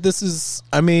know that this is?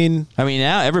 I mean,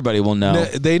 now everybody will know.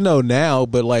 They know now,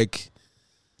 but like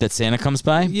that Santa comes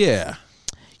by. Yeah.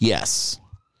 Yes.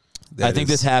 I think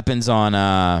this happens on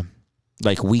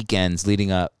like weekends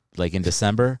leading up, like in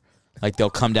December. Like they'll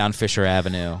come down Fisher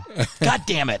Avenue. God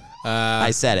damn it!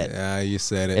 I said it. Yeah, you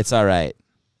said it. It's all right.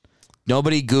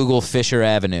 Nobody Google Fisher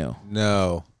Avenue.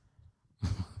 No.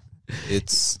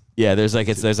 It's there's like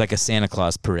a Santa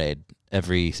Claus parade.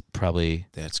 Every probably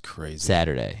that's crazy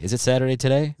Saturday. Is it Saturday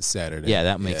today? Saturday. Yeah,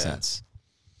 that makes sense.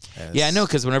 Yeah, I know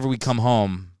because whenever we come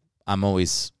home, I'm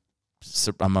always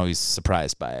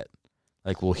surprised by it.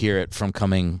 Like we'll hear it from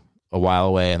coming a while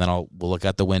away, and then we'll look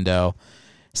out the window.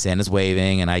 Santa's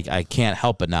waving, and I can't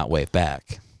help but not wave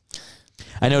back.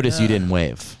 I noticed you didn't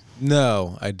wave.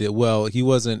 No, I did. Well, he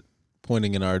wasn't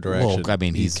pointing in our direction. Well, I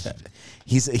mean, he's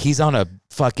on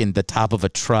the top of a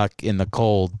truck in the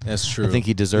cold. That's true. I think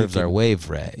he deserves our wave,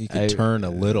 Ray. He could turn a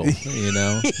little,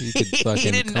 He could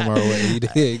fucking come our way.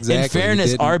 Exactly. In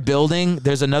fairness, our building,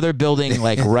 there's another building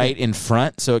like right in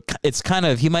front, so it's kind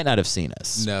of he might not have seen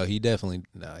us. No, he definitely.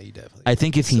 I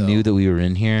think if he knew that we were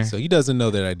in here, so he doesn't know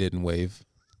that I didn't wave.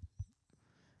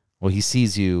 Well, he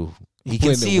sees you. He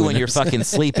can see you when you're fucking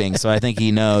sleeping, so I think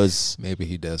he knows. Maybe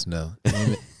he does know.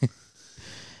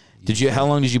 How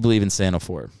long did you believe in Santa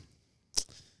for?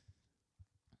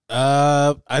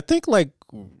 I think like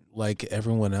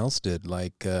everyone else did.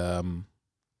 Like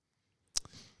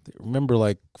remember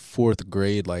like fourth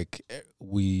grade, like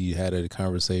we had a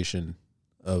conversation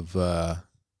of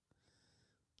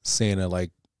Santa like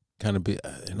kind of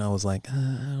and I was like, I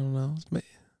don't know.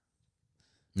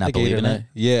 Not like believing it?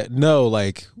 Yeah. No,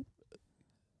 like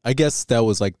I guess that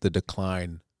was like the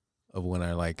decline of when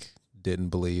I like didn't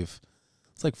believe.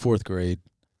 It's like fourth grade.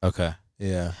 Okay.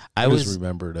 Yeah. I just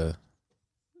remembered a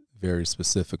very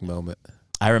specific moment.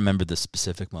 I remember the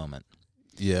specific moment.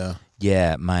 Yeah.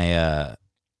 Yeah.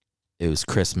 It was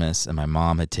Christmas and my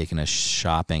mom had taken us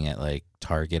shopping at like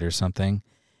Target or something.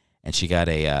 And she got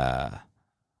a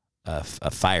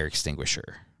fire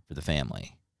extinguisher for the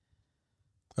family.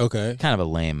 Okay. Kind of a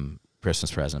lame Christmas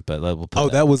present, but we'll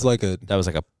put that was like a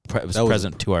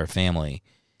present to our family.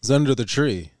 It was under the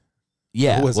tree.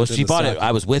 Yeah, well, she bought it.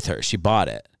 I was with her. She bought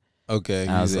it. Okay.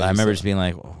 I remember just being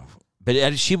like, but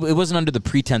it wasn't under the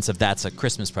pretense of that's a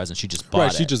Christmas present. She just bought it.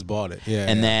 Right, she just bought it. Yeah.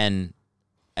 And then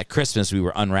at Christmas, we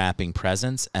were unwrapping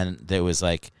presents, and there was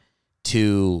like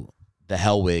to the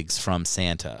Hellwigs from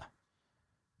Santa,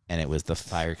 and it was the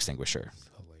fire extinguisher.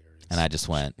 Hilarious. And I just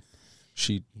went,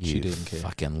 She didn't care.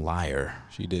 Fucking liar.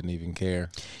 She didn't even care.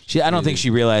 I don't think she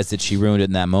realized that she ruined it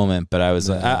in that moment. But I was,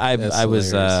 I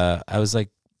was like,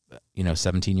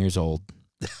 17 years old.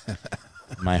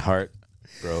 My heart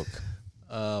broke.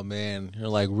 Oh man, you're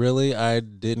like, really? I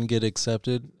didn't get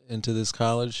accepted into this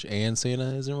college, and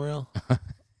Santa isn't real.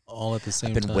 All at the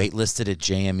same time. I've been waitlisted at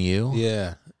JMU.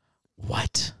 Yeah.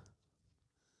 What?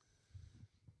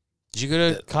 Did you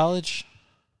go to college?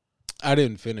 I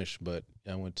didn't finish, but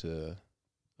I went to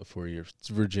a 4-year. It's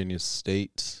Virginia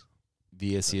State.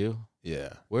 VSU?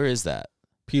 Yeah. Where is that?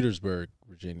 Petersburg,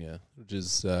 Virginia, which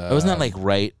is... Isn't that like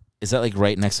right... Is that like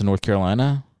right next to North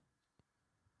Carolina?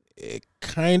 It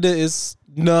kind of is.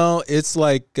 No, it's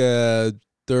like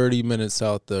 30 minutes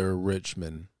south of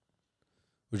Richmond,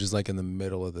 which is like in the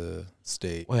middle of the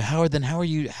state. Wait, how are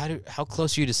you... How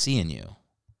close are you to CNU?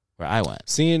 Where I went?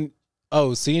 Seeing,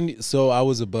 so I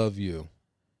was above you.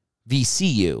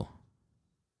 VCU.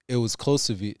 It was close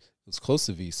to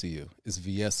VCU. It's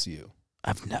VSU.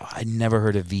 I never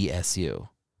heard of VSU.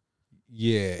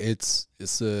 Yeah, it's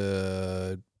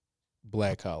a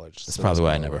black college. That's probably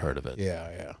why I never heard of it.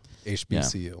 Yeah.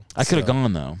 HBCU. Yeah. I could have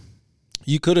gone though.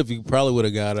 You could have. You probably would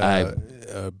have got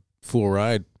a full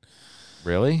ride.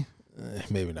 Really?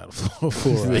 Maybe not a full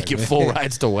ride. They give full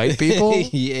rides to white people?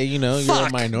 Yeah, you're a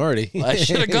minority. I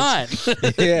should have gone.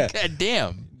 Yeah. God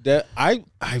damn.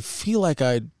 I feel like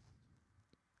I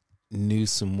knew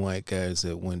some white guys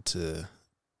that went to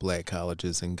black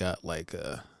colleges and got like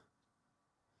a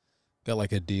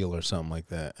deal or something like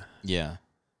that. Yeah.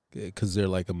 Because they're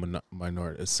like a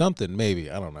minority. Something,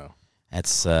 maybe. I don't know.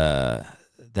 That's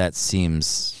that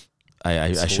seems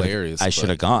I should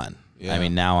have gone. Yeah. I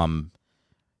mean, now I'm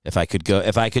if I could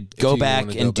go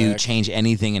back and change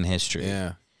anything in history.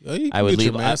 Yeah. Oh, you can I would get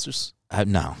leave your master's.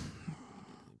 No.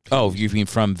 Oh, you mean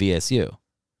from VSU?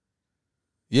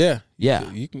 Yeah.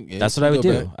 Yeah. You can, that's what I would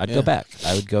do. I'd go back.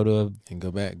 I would go to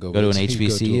go to an HBCU.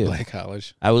 Go to a black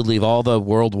college. I would leave all the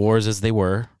world wars as they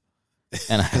were,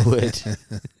 and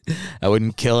I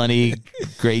wouldn't kill any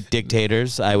great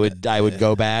dictators. I would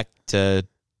go back to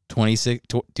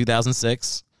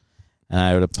 2006, and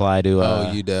I would apply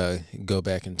to. You'd go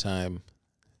back in time,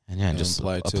 and just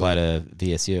apply to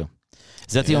VSU.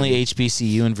 Is that the only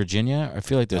HBCU in Virginia? I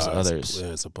feel like there's others.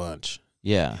 There's a bunch.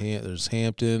 Yeah, there's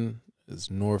Hampton. There's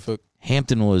Norfolk.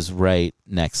 Hampton was right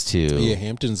next to. Yeah,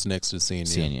 Hampton's next to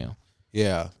CNU.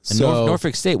 Yeah, and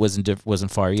Norfolk State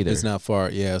wasn't far either. It's not far.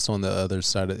 Yeah, it's on the other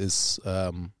side of this.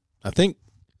 I think.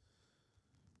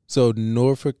 So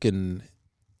Norfolk and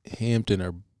Hampton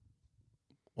are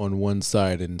on one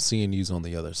side, and CNU's on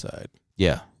the other side.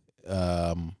 Yeah.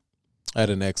 I had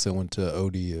an ex that went to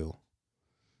ODU.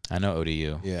 I know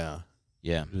ODU. Yeah.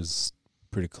 Yeah. It was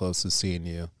pretty close to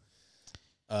CNU.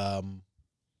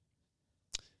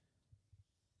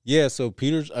 Yeah, so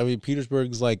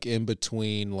Petersburg's like in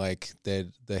between like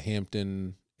the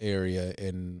Hampton area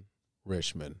and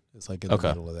Richmond. It's like in the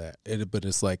middle of that. But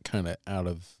it's like kind of out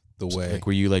of the way. Like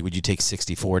would you take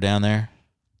 64 down there?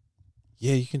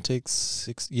 Yeah, you can take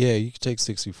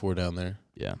 64 down there.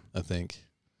 Yeah. I think.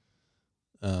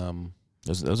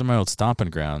 Those are my old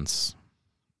stomping grounds,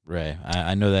 Ray.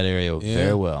 I know that area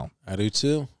very well. I do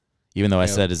too. Even though I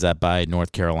said, is that by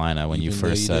North Carolina when you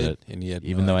first said it? And you had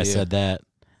even though I said that,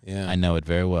 I know it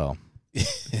very well.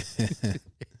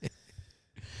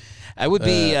 I would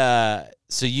be.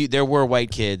 So there were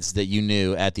white kids that you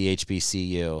knew at the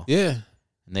HBCU. Yeah,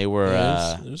 and they were.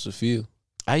 There's a few.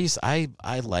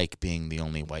 I like being the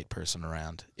only white person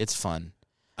around. It's fun.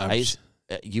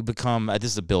 You become.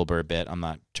 This is a Bill Burr bit. I'm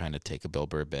not trying to take a Bill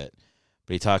Burr bit.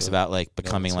 But he talks about like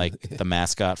becoming like the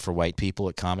mascot for white people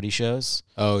at comedy shows.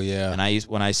 Oh yeah. And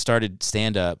when I started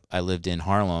stand up, I lived in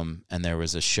Harlem, and there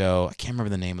was a show. I can't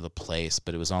remember the name of the place,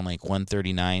 but it was on like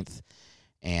 139th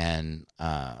and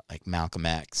like Malcolm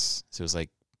X. So it was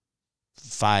like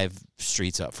 5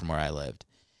 streets up from where I lived,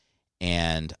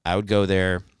 and I would go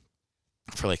there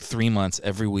for like 3 months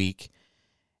every week.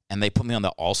 And they put me on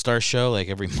the All-Star show like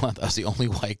every month. I was the only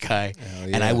white guy,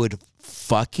 and I would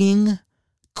fucking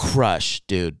crush,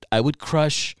 dude. I would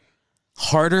crush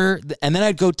harder, and then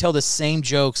I'd go tell the same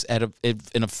jokes in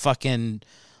a fucking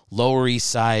Lower East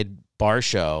Side bar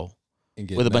show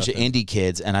with a bunch of indie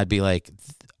kids, and I'd be like,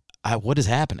 "What is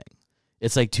happening?"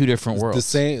 It's like 2 different worlds.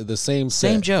 The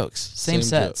same jokes, same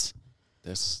sets.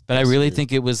 But I really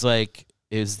think it was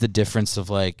the difference of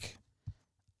like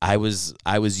I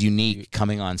was unique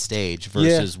coming on stage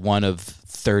versus one of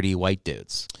 30 white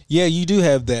dudes. Yeah, you do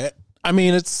have that. I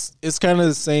mean, it's kind of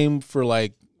the same for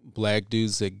like black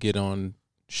dudes that get on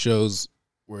shows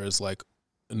where it's like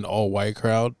an all white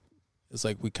crowd. It's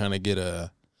like we kind of get a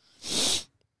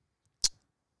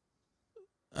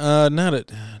not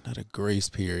a grace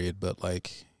period, but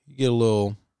like you get a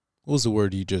little. What was the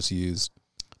word you just used?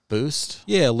 Boost.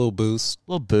 Yeah, a little boost.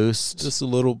 Just a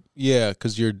little. Yeah,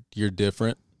 because you're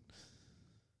different.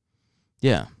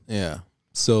 Yeah. Yeah.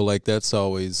 So like that's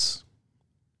always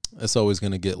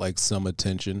going to get like some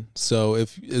attention. So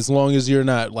as long as you're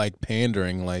not like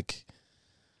pandering, like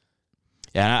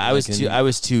Yeah, and I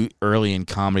was too early in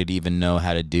comedy to even know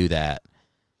how to do that.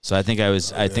 So I think I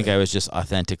was just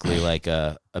authentically like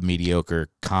a mediocre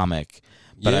comic.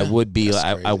 But I would be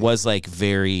I was like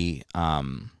very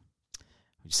would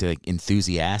you say like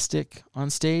enthusiastic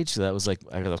on stage. So that was like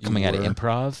I was coming out of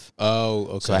improv. Oh,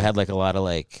 okay. So I had like a lot of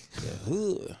like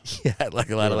like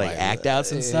a lot of like act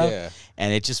outs and stuff. Yeah.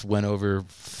 And it just went over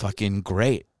fucking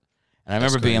great. And I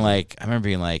remember being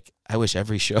like, I wish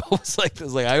every show was like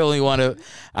this. Like, I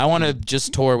want to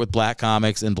just tour with black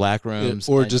comics in black rooms,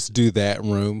 or just do that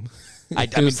room. I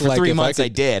mean, for like 3 if months I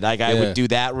did. Like, I Yeah. would do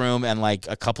that room and like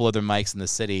a couple other mics in the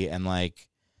city, and like,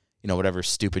 you know, whatever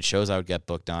stupid shows I would get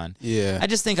booked on. Yeah. I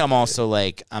just think I'm also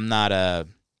like I'm not a.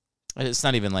 It's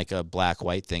not even like a black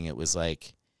white thing. It was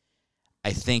like,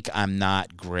 I think I'm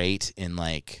not great in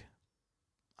like.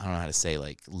 I don't know how to say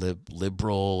like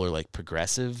liberal or like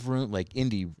progressive room, like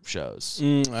indie shows.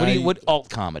 What alt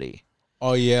comedy?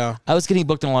 Oh yeah. I was getting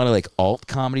booked on a lot of like alt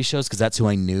comedy shows because that's who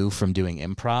I knew from doing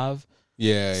improv.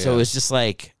 Yeah. So it's just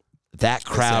like that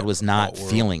crowd was not alt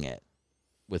world. feeling it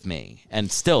with me,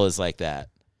 and still is like that.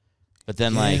 But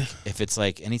then like if it's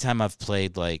like anytime I've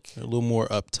played like a little more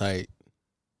uptight.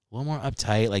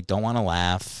 Like don't want to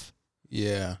laugh.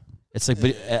 Yeah. It's like,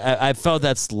 but I felt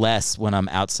that's less when I'm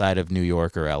outside of New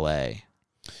York or LA.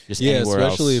 Just anywhere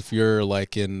especially else. if you're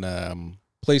like in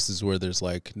places where there's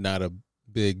like not a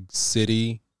big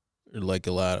city, or like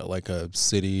a lot of like a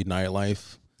city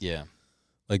nightlife. Yeah.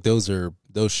 Like those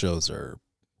shows are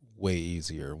way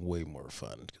easier, way more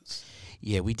fun.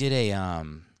 Yeah, we did a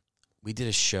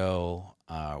show.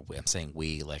 I'm saying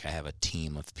we, like I have a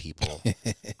team of people.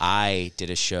 I did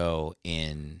a show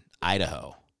in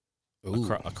Idaho.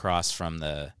 Across from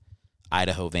the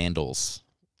Idaho Vandals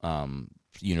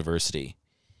University.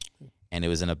 And it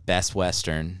was in a Best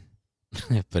Western,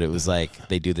 but it was like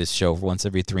they do this show once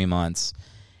every 3 months.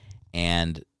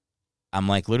 And I'm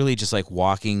like literally just like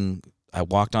I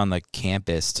walked on the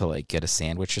campus to like get a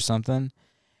sandwich or something.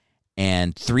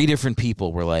 And 3 different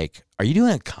people were like, "Are you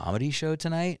doing a comedy show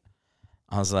tonight?"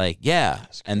 I was like, "Yeah."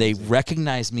 And they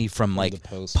recognized me from like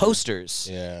posters.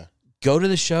 Yeah. Go to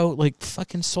the show, like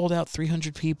fucking sold out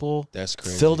 300 people. That's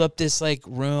crazy. Filled up this like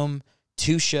room,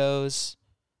 2 shows.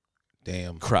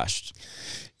 Damn. Crushed.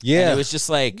 Yeah. And it was just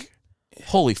like,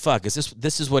 holy fuck,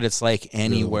 this is what it's like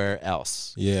anywhere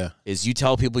else. Yeah. Is you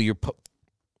tell people you're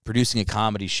producing a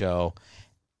comedy show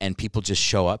and people just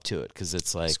show up to it because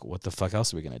it's like, what the fuck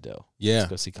else are we going to do? Yeah. Let's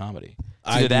go see comedy. It's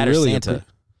either that or Santa.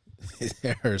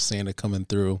 Or Santa coming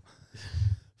through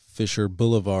Fisher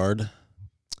Boulevard.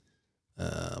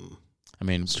 I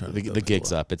mean, the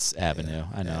gig's up. It's Avenue.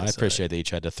 I know. I appreciate that you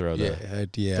tried to throw throw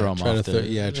them off.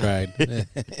 I tried.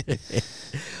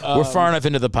 We're far enough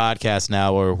into the podcast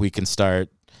now where we can start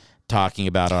talking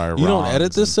about our. You don't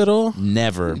edit this at all?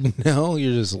 Never. No,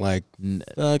 you're just like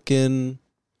fucking.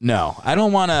 No, I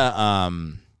don't want to.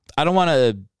 I don't want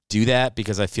to do that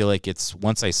because I feel like it's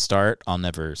once I start, I'll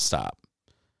never stop.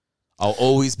 I'll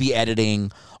always be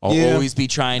editing. I'll always be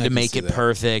trying to make it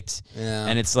perfect. Yeah.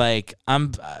 And it's like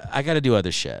I got to do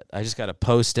other shit. I just got to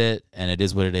post it, and it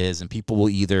is what it is. And people will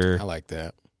I like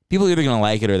that. People are either gonna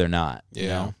like it or they're not. Yeah, you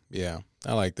know? Yeah,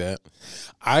 I like that.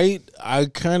 I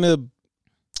kind of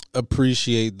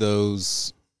appreciate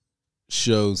those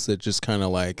shows that just kind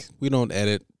of like we don't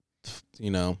edit.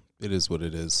 You know, it is what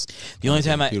it is. The only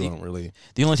time the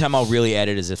only time I'll really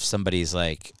edit is if somebody's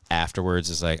like afterwards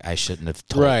is like I shouldn't have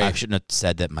I shouldn't have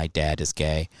said that my dad is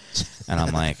gay, and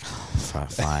I'm like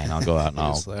fine, I'll go out and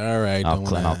I'll like, all right,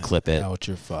 I'll clip it out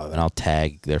your father and I'll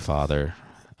tag their father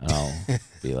and I'll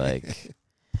be like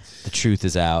the truth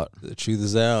is out. The truth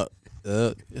is out.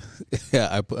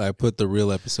 Yeah, I put the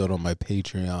real episode on my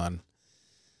Patreon.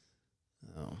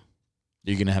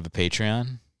 You're gonna have a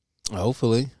Patreon?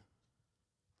 Hopefully.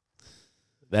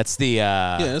 That's the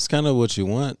that's kind of what you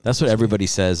want. That's what everybody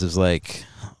says is like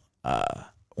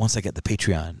once I get the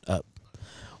Patreon up,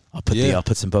 I'll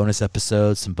put some bonus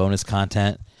episodes, some bonus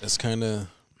content. That's kind of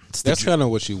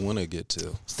what you want to get to.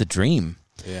 It's the dream.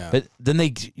 Yeah. But then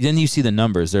you see the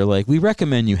numbers. They're like, we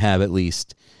recommend you have at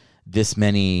least this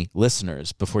many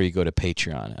listeners before you go to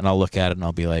Patreon. And I'll look at it and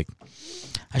I'll be like,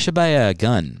 I should buy a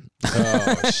gun.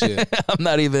 Oh shit. I'm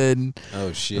not even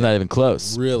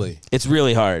close. Really? It's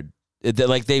really hard.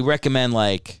 Like they recommend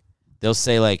like they'll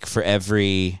say like for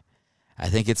every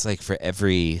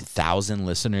 1,000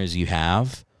 listeners you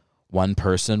have, one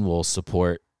person will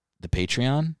support the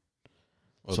Patreon.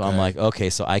 Okay. So I'm like,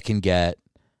 okay, so I can get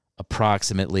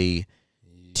approximately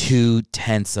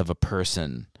 0.2 of a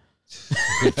person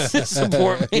to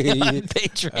support me on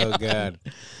Patreon. Oh God.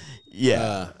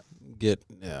 Yeah.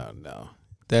 No.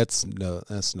 That's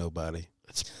nobody.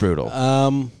 It's brutal.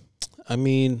 I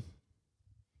mean,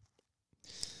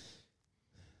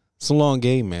 it's a long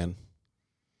game, man.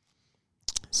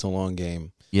 It's a long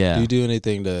game. Yeah. Do you do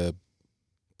anything to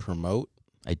promote?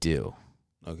 I do.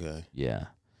 Okay. Yeah.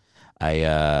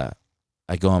 I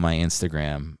go on my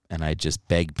Instagram and I just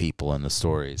beg people in the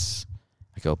stories.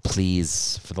 I go,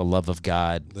 please, for the love of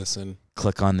God, Listen.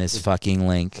 click on this fucking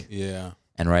link Yeah.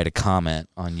 and write a comment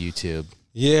on YouTube.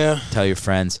 Yeah. Tell your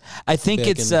friends. I think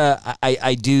Begging. it's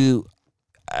I do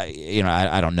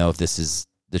I don't know if this is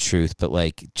the truth, but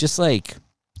like just like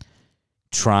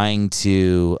trying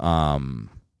to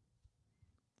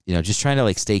just trying to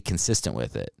like stay consistent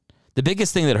with it. The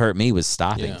biggest thing that hurt me was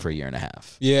stopping for a year and a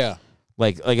half. Yeah.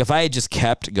 Like if I had just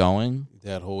kept going,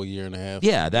 That whole year and a half.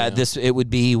 yeah, it would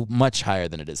be much higher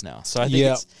than it is now. So I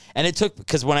think it took,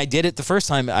 because when I did it the first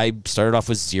time, I started off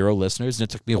with 0 listeners, and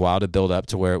it took me a while to build up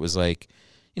to where it was like,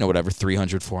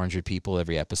 300, 400 people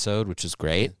every episode, which is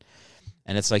great.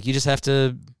 And it's like you have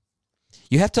to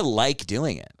like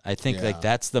doing it. I think like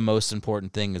that's the most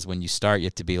important thing is when you start, you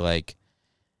have to be like,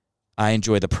 I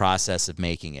enjoy the process of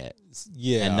making it.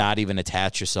 Yeah. And not even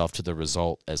attach yourself to the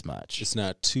result as much. It's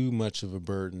not too much of a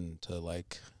burden to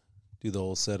like do the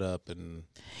whole setup and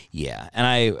yeah.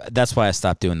 And that's why I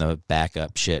stopped doing the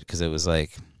backup shit, because it was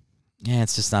like,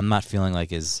 it's just I'm not feeling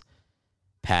like as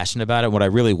passionate about it. What I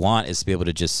really want is to be able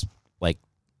to just like,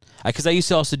 because I used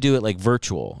to also do it like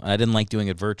virtual, and I didn't like doing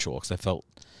it virtual because I felt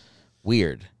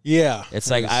weird. yeah. It's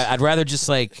like I'd rather just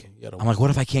like, I'm like, what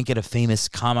if I can't get a famous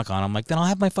comic on? I'm like, then I'll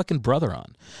have my fucking brother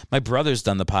on. My brother's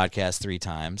done the podcast 3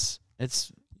 times.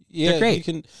 They're great. You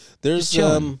can. There's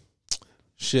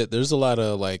There's a lot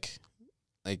of like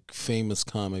famous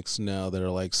comics now that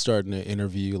are like starting to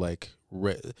interview like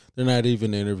they're not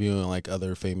even interviewing like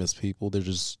other famous people. They're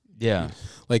just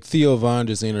like Theo Von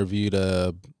just interviewed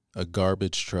a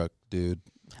garbage truck dude.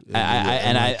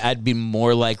 I'd be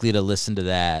more likely to listen to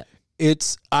that.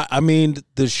 It's I mean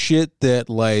the shit that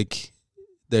like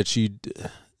that you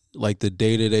like the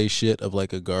day-to-day shit of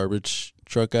like a garbage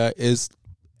truck guy is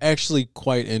actually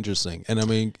quite interesting. And I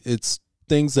mean it's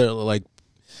things that like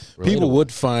people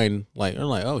would find like they're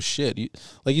like, oh shit,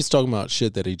 he's talking about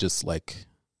shit that he just like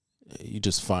you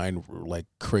just find like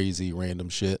crazy random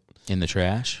shit In the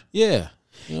trash. Yeah.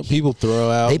 People throw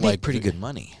out they make like pretty good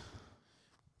money.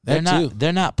 That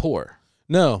They're not poor.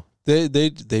 No. They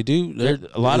do.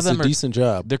 A lot of them are a decent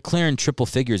job. They're clearing triple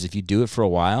figures if you do it for a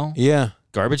while. Yeah.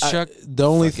 Garbage truck. The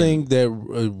only thing that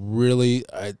really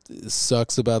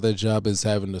sucks about that job is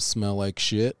having to smell like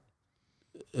shit,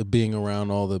 being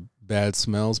around all the bad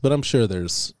smells. But I'm sure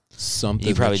there's something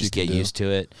you probably that just can get do. used to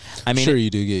it. I mean, sure you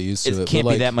do get used to it. It can't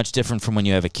be that much different from when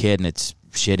you have a kid and it's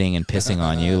shitting and pissing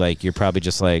on you. Like you're probably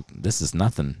just like, this is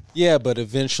nothing. Yeah, but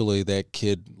eventually that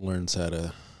kid learns how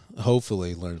to.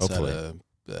 Hopefully learns how to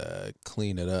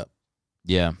clean it up.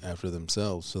 Yeah. After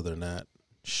themselves, so they're not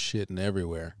shitting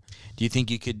everywhere. Do you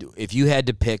think you could, if you had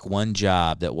to pick one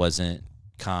job that wasn't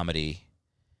comedy,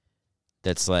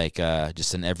 that's like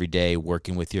just an everyday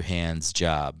working with your hands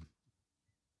job,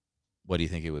 what do you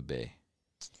think it would be?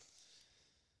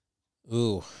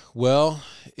 Ooh, well,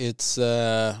 it's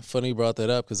funny you brought that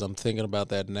up because I'm thinking about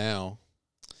that now.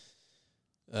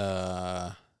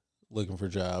 Looking for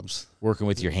jobs. Working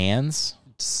with your hands?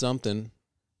 Something.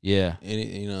 Yeah.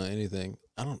 Anything.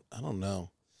 I don't know.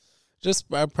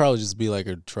 I'd probably just be like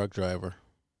a truck driver.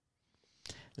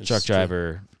 Truck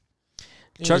driver's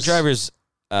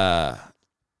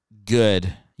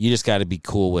good. You just got to be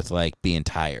cool with like being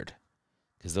tired,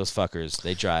 because those fuckers,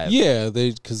 they drive. Yeah,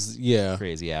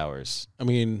 crazy hours. I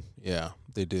mean, yeah,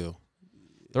 they do.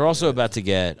 They're also about to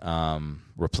get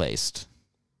replaced.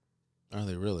 Are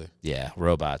they really? Yeah,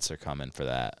 robots are coming for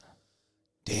that.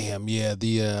 Damn, yeah,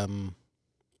 the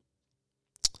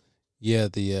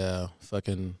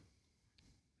fucking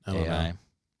I don't AI. know.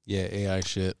 Yeah, AI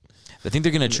shit. I think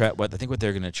they're gonna try. What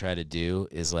they're gonna try to do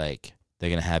is like they're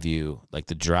gonna have you like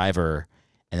the driver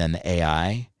and then the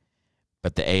AI,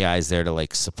 but the AI is there to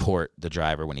like support the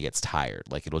driver when he gets tired.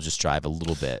 Like it'll just drive a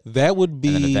little bit. That would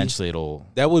be. And then eventually it'll.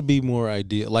 That would be more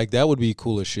ideal. Like that would be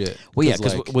cool as shit. Well, yeah,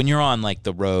 because when you're on like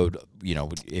the road,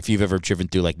 if you've ever driven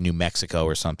through like New Mexico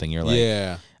or something, you're like,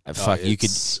 yeah, fuck, you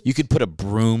could put a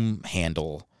broom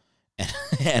handle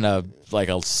and a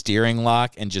steering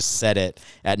lock and just set it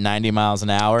at 90 miles an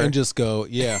hour and just go,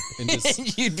 yeah, and just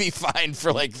and you'd be fine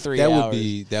for like 3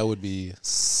 hours. That would be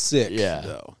sick. Yeah,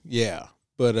 though. Yeah,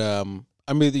 but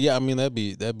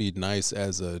that'd be nice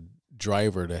as a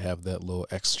driver to have that little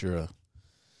extra.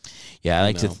 Yeah,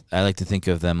 I like to think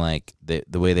of them like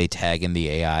the way they tag in the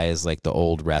AI is like the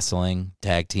old wrestling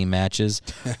tag team matches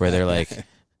where they're like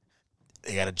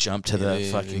they got to jump to the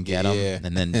Yeah, fucking get him, yeah.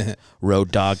 and then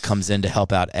Road Dogg comes in to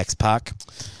help out X-Pac.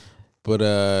 But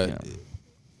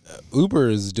Uber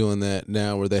is doing that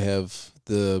now, where they have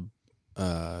the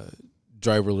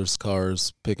driverless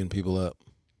cars picking people up.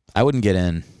 I wouldn't get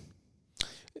in.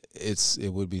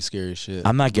 It would be scary shit.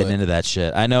 I'm not getting into that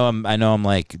shit. I know I'm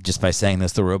like, just by saying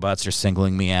this, the robots are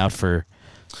singling me out for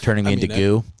turning me into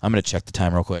goo. I'm gonna check the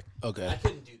time real quick. Okay. I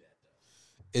couldn't do that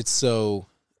though. It's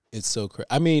so crazy.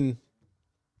 I mean,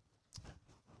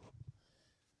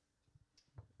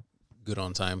 good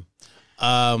on time.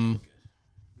 Yeah,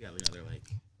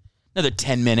 another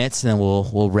 10 minutes, and then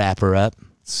we'll wrap her up.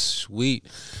 Sweet.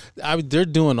 I mean, they're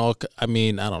doing all. I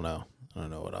mean, I don't know. I don't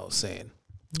know what I was saying,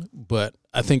 but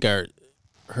I think I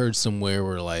heard somewhere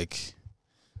where like,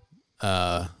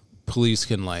 police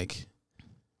can like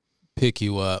pick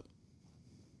you up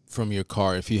from your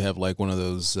car if you have like one of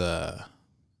those,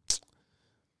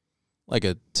 like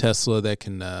a Tesla that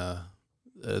can that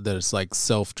is like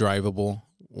self-drivable.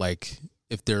 Like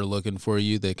if they're looking for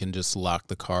you, they can just lock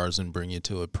the cars and bring you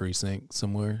to a precinct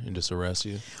somewhere and just arrest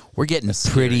you. We're getting That's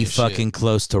pretty scary as fucking shit.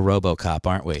 close to RoboCop,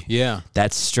 aren't we? Yeah.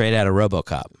 That's straight out of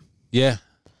RoboCop. Yeah.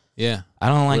 Yeah. I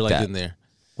don't like We're like that. in there.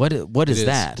 What It is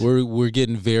that? We're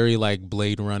getting very like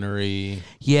Blade Runner-y.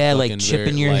 Yeah, like fucking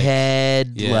chipping very, your like,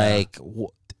 head, yeah. like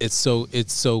It's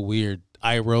so weird.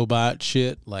 iRobot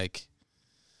shit, like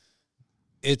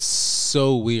it's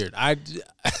so weird.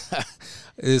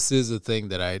 This is a thing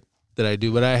that I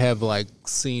do, but I have like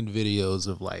seen videos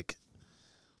of like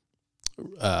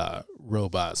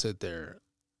robots that they're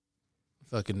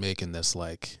fucking making this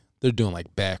like they're doing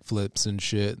like backflips and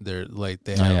shit. They're like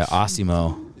they have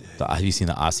Osimo. Have you seen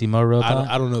the Osimo robot?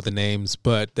 I don't know the names,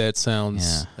 but that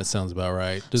sounds about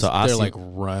right. Just, So they're like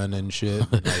run and shit.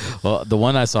 And, like, Well, the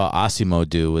one I saw Osimo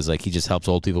do was like he just helps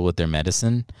old people with their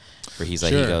medicine. Where he's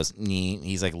like he Sure. goes, nee.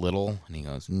 He's like little and he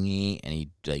goes, nee, and he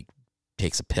like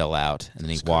takes a pill out and then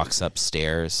he walks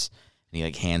upstairs and he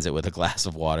like hands it with a glass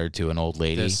of water to an old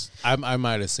lady. I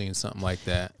might have seen something like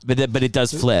that. But it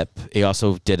does flip. He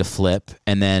also did a flip,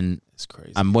 and then It's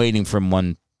crazy. I'm waiting from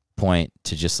one point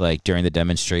to just like during the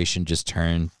demonstration, just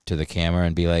turn to the camera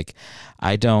and be like,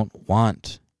 I don't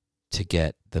want to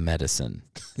get the medicine,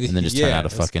 and then just turn Yeah, out a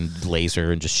it's- fucking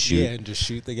laser and just shoot. Yeah, and just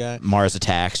shoot the guy. Mars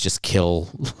attacks, just kill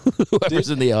whoever's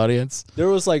in the audience. There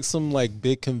was like some like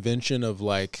big convention of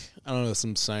like I don't know,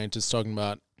 some scientists talking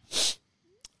about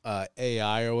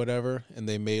AI or whatever, and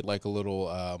they made like a little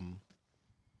I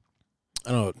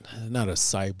don't know, not a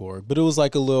cyborg, but it was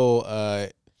like a little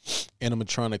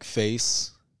animatronic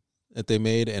face that they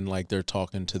made, and like they're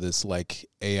talking to this like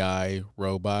AI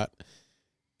robot,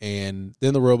 and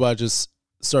then the robot just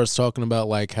starts talking about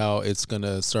like how it's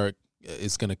gonna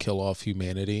kill off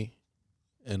humanity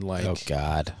in like Oh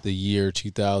God. the year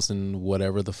 2000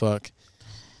 whatever the fuck.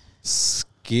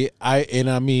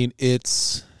 I mean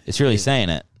it's Really saying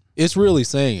it. it's really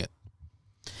saying it.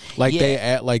 Like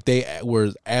Yeah. they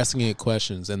were asking it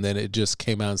questions, and then it just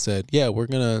came out and said, "Yeah, we're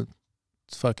gonna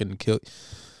fucking kill."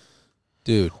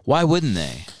 Dude, Why wouldn't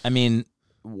they? I mean,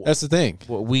 that's the thing.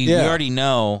 we already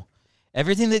know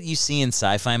everything that you see in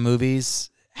sci-fi movies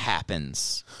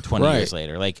happens 20 Right. years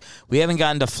later. Like we haven't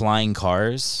gotten to flying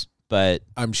cars, but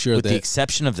I'm sure with the that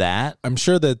exception of that,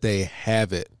 they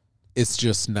have it. It's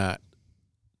just not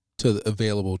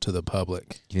available to the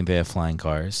public. you think they have flying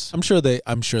cars? They've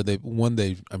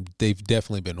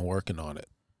definitely been working on it.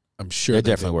 I'm sure They're that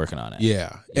definitely working on it. Yeah,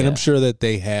 and Yeah. I'm sure that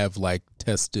they have like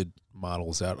tested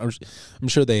models out. I'm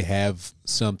sure they have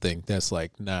something that's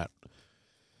like not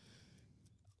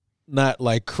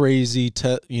like crazily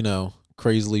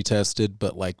tested,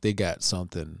 but like they got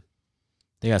something.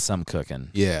 They got something cooking.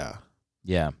 Yeah,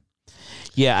 Yeah.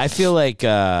 Yeah, I feel like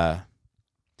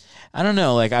I don't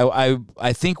know, like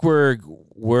I think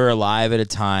we're alive at a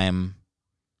time.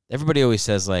 Everybody always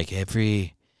says like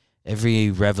every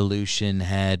revolution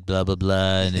had blah blah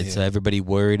blah, and it's everybody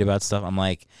worried about stuff. I'm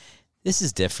like, this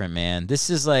is different, man. This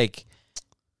is like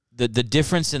the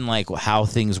difference in like how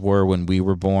things were when we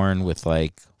were born, with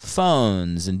like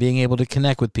phones and being able to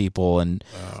connect with people, and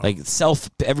like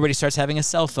everybody starts having a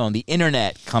cell phone. The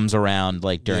internet comes around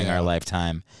like during our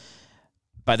lifetime.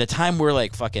 By the time we're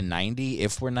like fucking 90,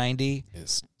 if we're 90,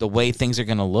 the way things are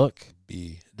going to look,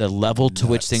 the level to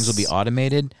which things will be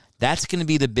automated, that's going to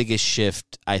be the biggest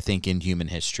shift, I think, in human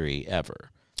history ever,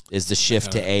 is the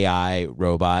shift to AI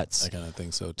robots. I kind of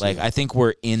think so too. Like, I think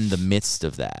we're in the midst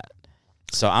of that.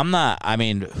 So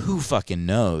who fucking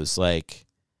knows? Like,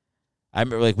 I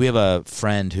remember, like, we have a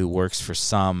friend who works for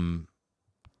some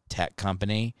tech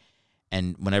company,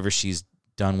 and whenever she's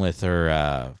done with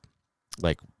her,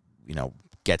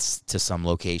 gets to some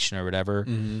location or whatever,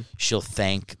 she'll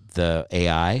thank the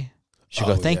AI. She'll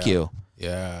go, thank you.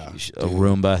 Yeah. A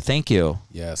Roomba, thank you.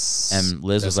 Yes. And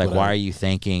Liz was like, why are you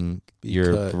thanking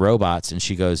your robots? And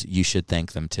she goes, you should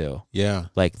thank them too. Yeah.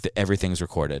 Like everything's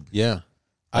recorded. Yeah.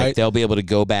 Like they'll be able to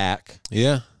go back.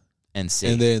 Yeah. And see.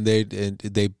 And then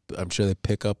they I'm sure they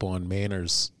pick up on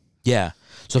manners. Yeah.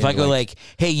 So if I go like,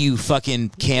 hey, you fucking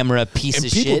camera piece of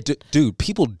shit. Dude,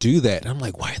 people do that. And I'm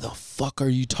like, why the fuck are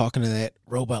you talking to that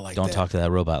robot like that? Don't talk to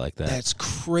that robot like that. That's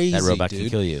crazy, that robot dude. can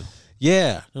kill you.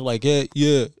 Yeah. They're like,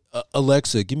 yeah.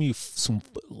 Alexa, give me some,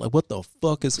 like, what the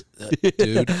fuck is that,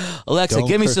 dude? Alexa,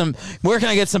 give me some, where can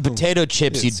I get some potato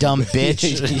chips, you dumb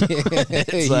bitch?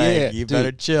 It's like, you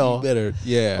better chill. You better,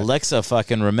 yeah. Alexa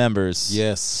fucking remembers.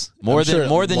 Yes. More than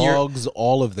logs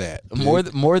all of that.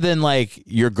 Dude. More than like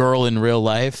your girl in real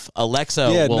life.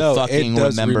 Alexa will fucking it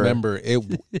does remember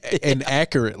it and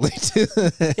accurately too.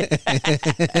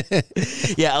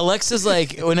 Yeah, Alexa's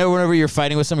like whenever you're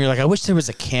fighting with someone, you're like, I wish there was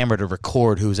a camera to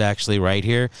record who's actually right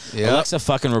here. Yep. Alexa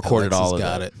fucking recorded all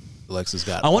of it. Alexa's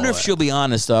got it. I wonder if she'll be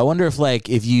honest though. I wonder if like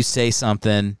if you say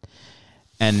something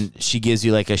and she gives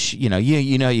you like a you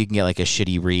can get like a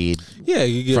shitty read. Yeah,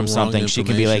 you get from something. She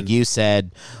can be like, you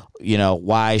said,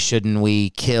 why shouldn't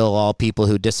we kill all people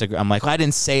who disagree? I'm like, well, I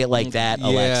didn't say it like that,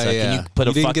 Alexa. Yeah. Can you put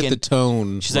a didn't fucking get the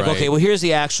tone? She's like, okay, well, here's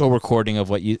the actual recording of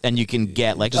what you, and you can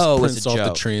get like, just oh, it's prints a off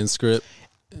joke. the transcript.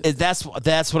 That's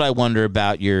what I wonder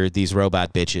about these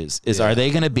robot bitches. Is are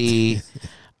they gonna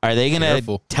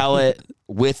tell it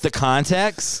with the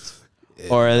context?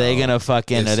 Or are they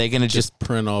gonna just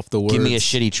print off the words? Give me a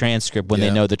shitty transcript when they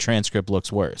know the transcript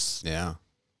looks worse? Yeah,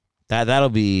 that'll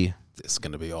be. It's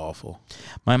gonna be awful.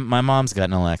 My mom's got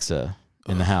an Alexa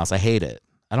in the house. I hate it.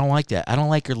 I don't like that. I don't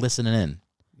like her listening in.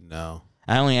 No,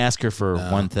 I only ask her for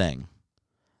one thing.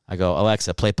 I go,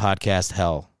 Alexa, play podcast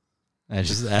hell. And I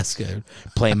just ask her,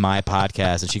 play my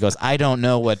podcast, and she goes, I don't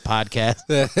know what podcast.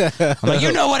 I'm like,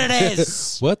 you know what it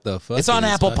is. What the fuck? It's on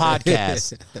Apple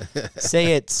Podcasts.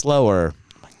 Say it slower.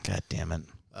 God damn it.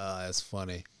 That's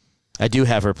funny. I do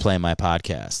have her play my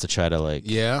podcast to try to like.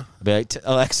 Yeah. Be like,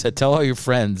 Alexa, tell all your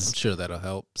friends. I'm sure that'll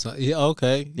help. So, yeah.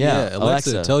 Okay. Yeah.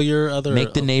 Alexa, tell your other.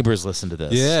 Make the neighbors listen to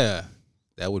this. Yeah.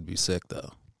 That would be sick though.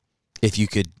 If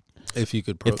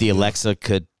the Alexa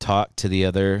could talk to the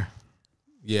other.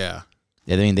 Yeah.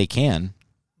 I mean, they can.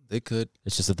 They could.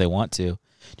 It's just that they want to.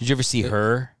 Did you ever see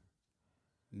Her?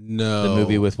 No. The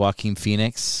movie with Joaquin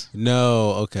Phoenix?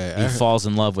 No. Okay. He falls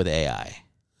in love with AI.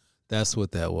 That's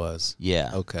what that was.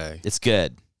 Yeah. Okay. It's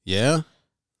good. Yeah?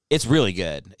 It's really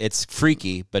good. It's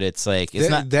freaky, but it's like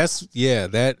that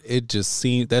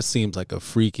seems like a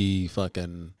freaky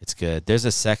fucking. It's good. There's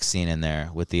a sex scene in there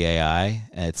with the AI.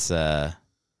 It's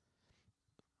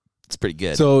pretty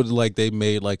good. So like they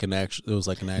made like an actual. It was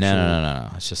like an actual. No.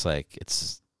 It's just like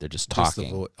they're just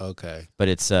talking. Okay. But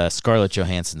it's Scarlett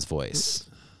Johansson's voice.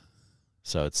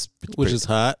 So which is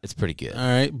hot. It's pretty good. All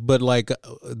right, but like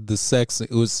the sex,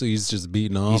 he's just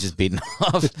beating off. He's just beating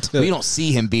off. We don't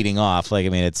see him beating off. Like, I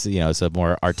mean, it's it's a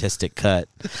more artistic cut.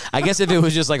 I guess if it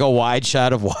was just like a wide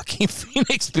shot of Joaquin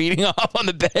Phoenix beating off on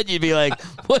the bed, you'd be like,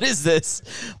 "What is this?"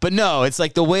 But no, it's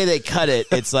like the way they cut it.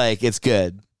 It's like it's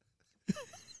good.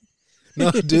 No,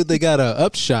 dude, they got a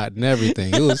upshot and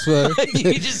everything. It was fun.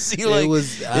 You just see like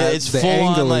it's full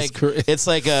on like it's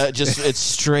like it's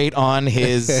straight on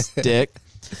his dick.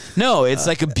 No, it's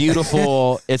like a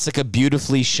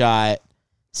beautifully shot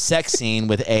sex scene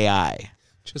with AI.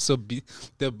 Just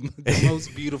the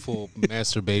most beautiful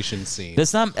masturbation scene.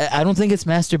 That's not. I don't think it's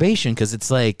masturbation because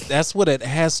it's like that's what it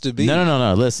has to be.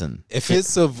 No. Listen, if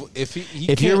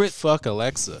you're with fuck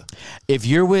Alexa, if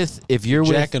you're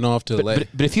jacking off to but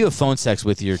if you have phone sex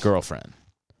with your girlfriend,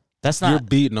 that's not. You're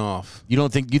beating off. You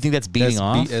think that's beating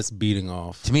off? That's beating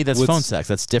off. To me, that's phone sex.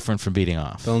 That's different from beating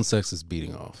off. Phone sex is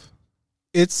beating off.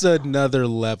 It's another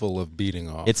level of beating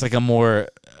off. It's like a more.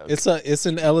 It's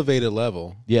an elevated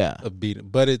level. Yeah. Of beating,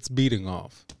 but it's beating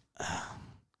off.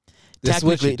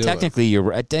 Technically, you're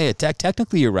right.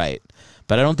 Technically, you're right.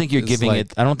 But I don't think you're giving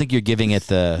it. I don't think you're giving it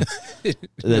the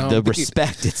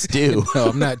respect it's due. No,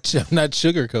 I'm not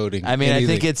sugarcoating. I mean,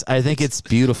 anything. I think it's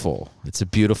beautiful. It's a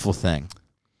beautiful thing.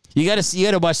 You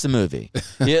gotta watch the movie.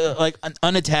 Like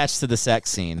unattached to the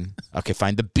sex scene. Okay,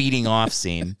 fine. The beating off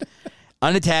scene.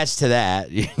 Unattached to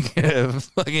that, you can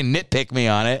fucking nitpick me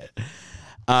on it.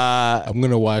 I'm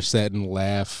gonna watch that and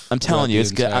laugh. I'm telling you,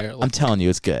 it's good. I'm telling you,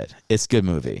 it's good. It's a good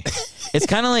movie. It's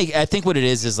kind of like I think what it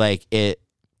is like the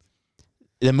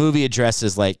movie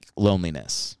addresses like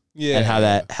loneliness, and how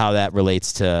that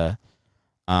relates to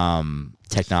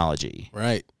technology,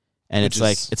 right? And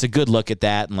it's a good look at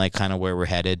that and like kind of where we're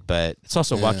headed. But it's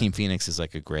also Joaquin Phoenix is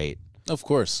like a great Of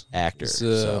course. actor. It's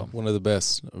So one of the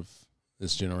best of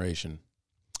this generation.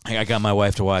 I got my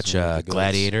wife to watch One of the goats.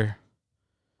 Gladiator.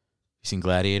 You seen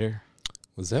Gladiator?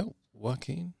 Was that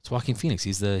Joaquin? It's Joaquin Phoenix.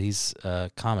 He's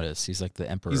Commodus. He's like the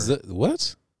emperor. He's the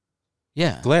what?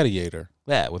 Yeah, Gladiator.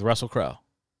 yeah, with Russell Crowe.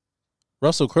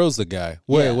 Russell Crowe's the guy.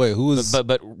 Wait, Yeah. who was?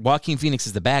 But Joaquin Phoenix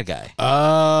is the bad guy.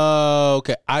 Oh,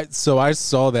 okay. I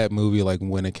saw that movie like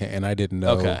when it came, and I didn't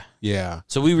know. Okay. Yeah.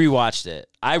 So we rewatched it.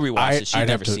 I rewatched it. She'd I'd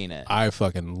never have to- seen it.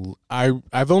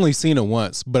 I've only seen it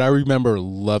once, but I remember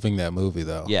loving that movie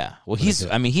though. Yeah. Well, he's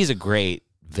a great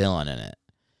villain in it.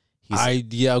 I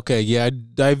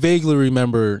vaguely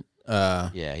remember.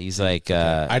 Yeah, he's like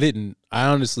I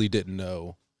honestly didn't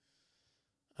know.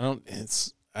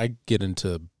 I get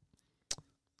into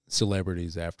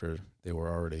celebrities after they were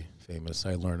already famous.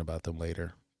 I learn about them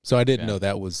later. So I didn't Okay. know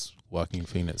that was Joaquin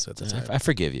Phoenix at the time. I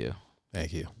forgive you.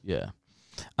 Thank you. Yeah.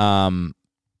 No, I was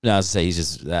gonna say he's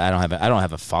just I don't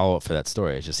have a follow up for that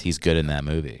story. It's just he's good in that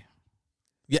movie.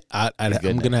 Yeah, good I'm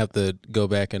in gonna have to go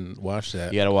back and watch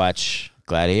that. You got to watch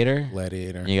Gladiator.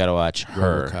 Gladiator. And you got to watch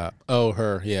Her. RoboCop. Oh,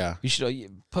 Her. Yeah. You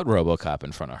should put RoboCop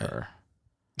in front of Her.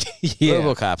 Yeah.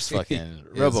 RoboCop's fucking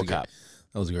Yeah, it's a RoboCop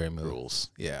That was a great movie. rules.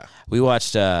 Yeah. We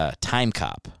watched Time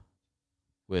Cop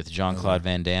with Jean-Claude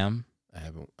Van Damme. I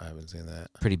haven't seen that.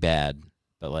 Pretty bad,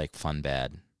 but like fun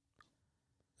bad.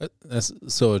 That's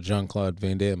so a Jean-Claude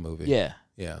Van Damme movie. Yeah.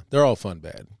 Yeah. They're all fun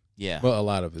bad. Yeah. Well, a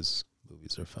lot of his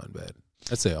movies are fun bad.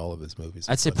 I'd say all of his movies.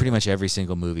 I'd say pretty much every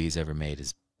single movie he's ever made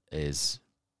is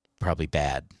probably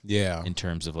bad Yeah. in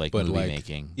terms of like But, movie like,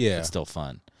 making. yeah. It's still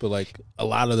fun. But like a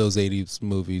lot of those 80s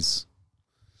movies.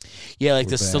 Yeah, like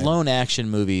were the bad. Stallone action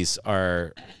movies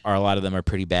are a lot of them are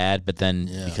pretty bad, but then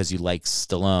Yeah. because you like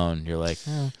Stallone, you're like,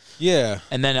 Yeah.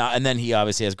 and then he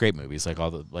obviously has great movies, like all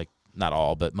the like not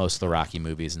all, but most of the Rocky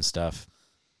movies and stuff.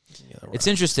 It's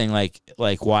interesting, like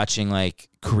watching like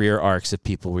career arcs of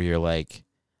people where you're like,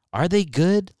 are they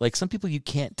good? Like some people you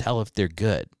can't tell if they're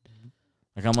good.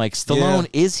 Like I'm like, Stallone,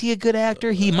 is he a good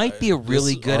actor? He might be a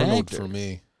really good Arnold actor. for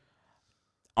me.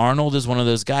 Arnold is one of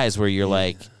those guys where you're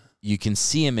like, you can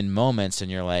see him in moments, and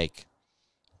you're like,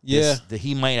 Yeah. that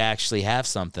he might actually have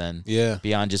something Yeah.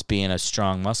 beyond just being a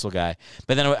strong muscle guy.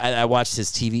 But then I watched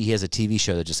his TV. He has a TV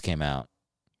show that just came out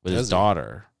with his Does he?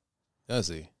 daughter. Does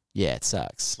he? Yeah, it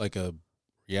sucks. Like a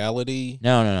reality?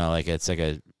 No. Like it's like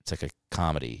a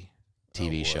comedy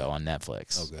TV boy. show on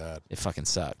Netflix. Oh God. It fucking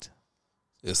sucked.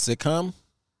 A sitcom?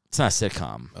 It's not a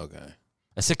sitcom. Okay.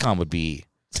 A sitcom would be.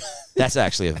 That's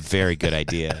actually a very good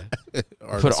idea.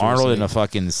 Arnold Put Arnold in a Schwarzenegger.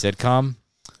 fucking sitcom.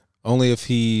 Only if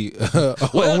he Where are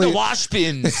only the wash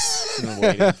bins? I'm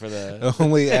waiting for the.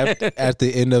 only at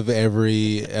the end of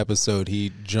every episode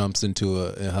he jumps into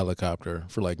a helicopter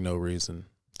for like no reason.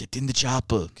 Get in the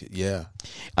chopper. Yeah.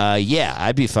 Yeah,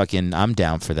 I'm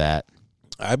down for that.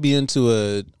 I'd be into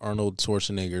a Arnold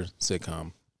Schwarzenegger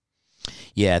sitcom.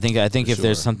 Yeah, I think For if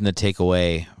there's sure. something to take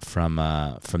away from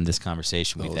this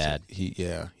conversation we've had, He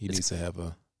needs to have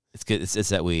a it's good. It's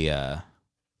that we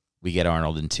get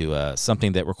Arnold into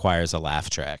something that requires a laugh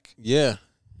track.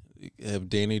 have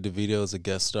Danny DeVito as a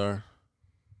guest star.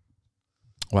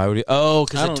 Why would he? Oh, I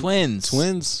because the don't- twins.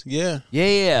 Twins, yeah.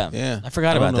 Yeah. I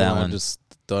forgot don't about know that why, one. I just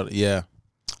thought, yeah.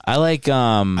 I like.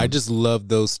 I just love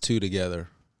those two together.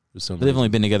 For some They've reason. only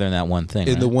been together in that one thing.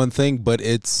 in the right? one thing, but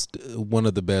it's one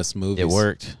of the best movies. It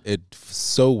worked. It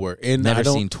so worked. And Never I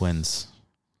don't seen Twins.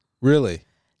 really.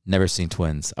 Never seen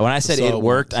Twins. When I said saw it it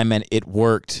worked, once. I meant it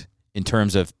worked in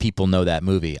terms of people know that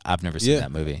movie. I've never seen Yeah.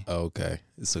 that movie. Oh, okay,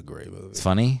 it's a great movie. It's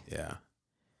funny. Yeah.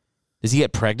 Does he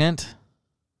get pregnant?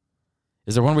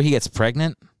 Is there one where he gets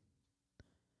pregnant?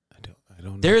 I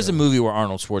don't. There know is a that. movie where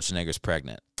Arnold Schwarzenegger's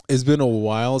pregnant. It's been a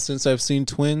while since I've seen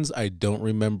Twins. I don't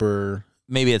remember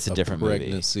Maybe it's a different movie.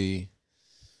 pregnancy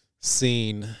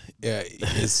scene. Yeah,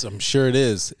 I'm sure it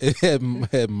is.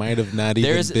 It might have not even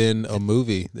There's- been a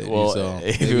movie that you Well, saw.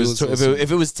 if Maybe it was also-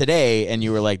 if it was today and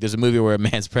you were like, "There's a movie where a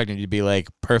man's pregnant," you'd be like,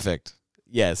 "Perfect,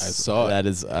 yes, I saw it. That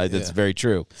is that's Yeah. very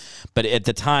true." But at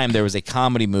the time, there was a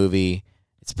comedy movie.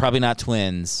 It's probably not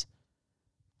Twins,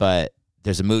 but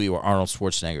there's a movie where Arnold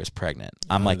Schwarzenegger is pregnant.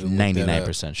 I'm I'll like have to look that up.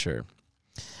 99% sure.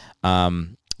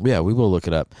 Yeah, we will look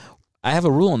it up. I have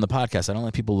a rule on the podcast. I don't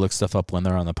let people look stuff up when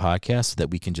they're on the podcast so that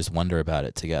we can just wonder about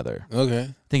it together. Okay,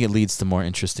 I think it leads to more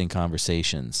interesting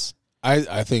conversations.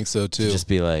 I think so too. To just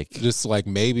be like, Just like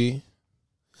maybe.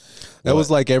 That What?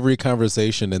 was like every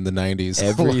conversation in the 90s.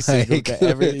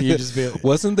 you just be like,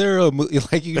 Wasn't there a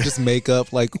like you could just make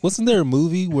up like wasn't there a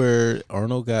movie where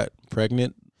Arnold got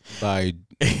pregnant by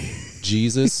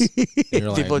Jesus. And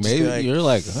you're People like, just be maybe like, you're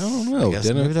like, I don't know. I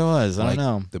guess maybe there was. I don't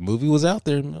know. The movie was out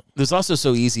there. There's also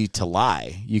so easy to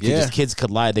lie. You could just kids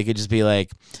could lie. They could just be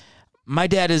like, my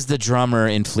dad is the drummer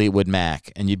in Fleetwood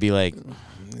Mac, and you'd be like,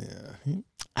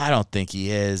 I don't think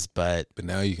he is, but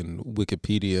now you can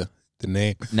Wikipedia the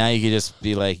name. now you could just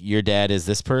be like, your dad is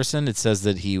this person. It says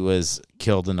that he was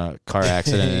killed in a car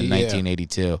accident in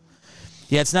 1982.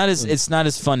 Yeah, it's not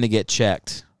as fun to get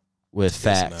checked with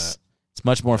facts. It's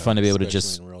much more fun to be able to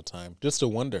just in real time. Just to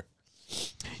wonder.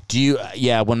 Do you?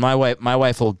 Yeah, when my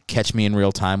wife will catch me in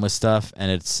real time with stuff,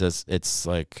 and it's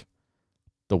like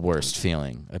the worst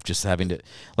feeling of just having to,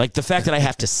 like, the fact that I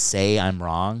have to say I'm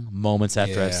wrong moments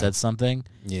after I've said something.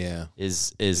 Yeah,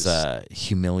 is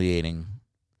humiliating.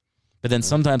 But then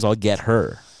sometimes I'll get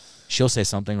her. She'll say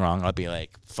something wrong. I'll be like,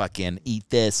 "Fucking eat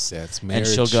this," that's marriage.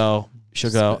 and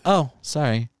she'll go, "Oh,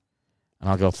 sorry." And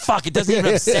I'll go, fuck, it doesn't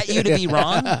even upset you to be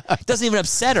wrong? It doesn't even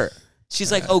upset her.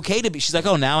 She's like, okay to be. She's like,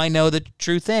 oh, now I know the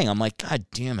true thing. I'm like, God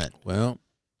damn it. Well,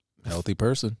 healthy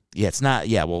person. Yeah, it's not.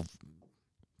 Yeah, well,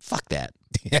 fuck that.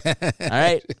 All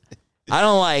right? I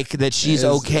don't like that she's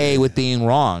okay with being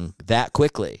wrong that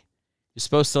quickly. You're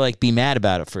supposed to, like, be mad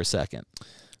about it for a second.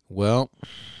 Well,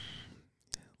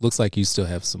 looks like you still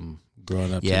have some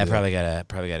growing up to Yeah, do. probably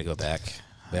gotta go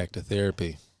back to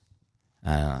therapy.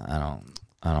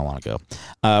 I don't want to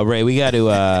go. Ray, we got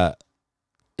to,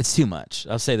 it's too much.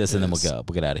 I'll say this and then we'll go.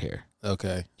 We'll get out of here.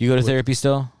 Okay. You go to therapy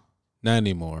still? Not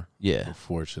anymore. Yeah.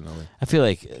 Unfortunately. I feel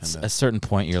like at a certain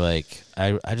point you're like,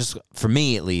 I just, for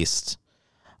me at least,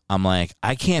 I'm like,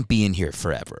 I can't be in here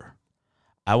forever.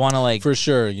 I want to like. For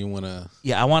sure, you want to.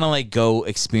 Yeah, I want to like go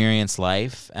experience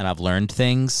life, and I've learned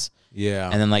things. Yeah.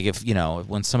 And then, like, if, you know,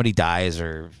 when somebody dies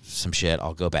or some shit,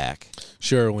 I'll go back.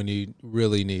 Sure, when you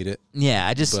really need it.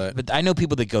 Yeah, but I know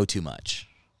people that go too much.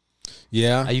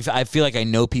 Yeah. I feel like I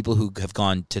know people who have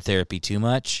gone to therapy too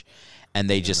much, and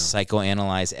they just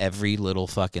psychoanalyze every little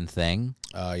fucking thing.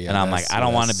 Yeah. And I'm like, I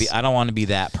don't want to be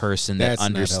that person that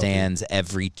understands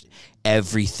every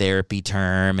therapy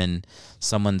term, and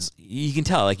you can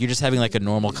tell, like, you're just having like a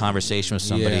normal conversation with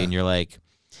somebody, and you're like,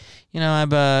 you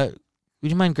know, would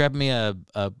you mind grabbing me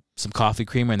some coffee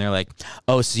creamer? And they're like,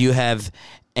 oh, so you have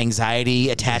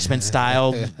anxiety attachment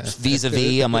style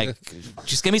vis-a-vis. I'm like,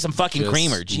 just give me some fucking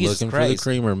creamer. Jesus looking Christ. for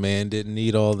the creamer, man. Didn't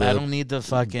need all the. I don't need the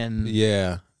fucking.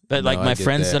 Yeah. But like my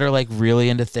friends that are like really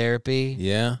into therapy,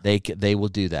 yeah, they will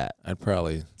do that. I'd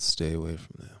probably stay away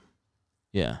from them.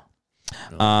 Yeah.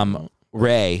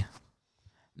 Ray.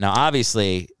 Now,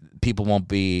 obviously, people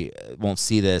won't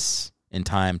see this in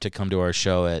time to come to our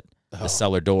show at the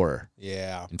Cellar Door.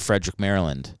 Yeah. In Frederick,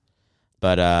 Maryland.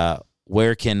 But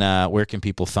where can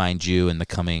people find you in the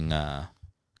coming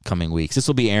weeks? This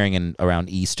will be airing in around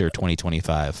Easter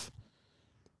 2025.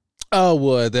 Oh,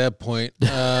 well, at that point,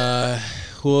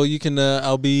 well, you can.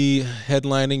 I'll be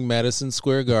headlining Madison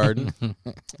Square Garden,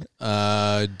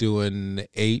 doing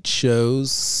 8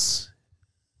 shows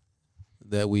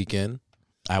that weekend.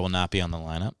 I will not be on the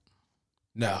lineup.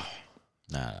 No.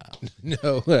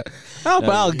 No.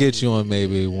 I'll get you on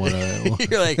maybe one.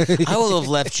 You're like, I will have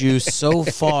left you so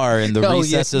far in the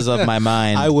recesses of my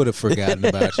mind. I would have forgotten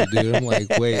about you, dude. I'm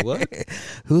like, wait, what?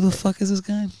 Who the fuck is this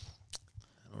guy?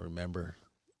 I don't remember.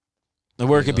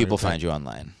 Where can people find you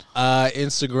online?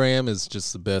 Instagram is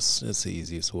just the best. It's the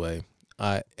easiest way.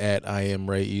 I am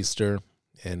Ray Easter,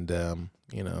 and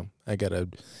you know, I got a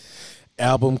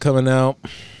album coming out.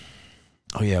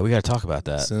 Oh yeah, we got to talk about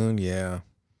that soon. Yeah.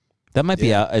 That might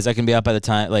be out. Is that going to be out by the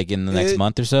time, like in the next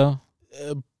month or so?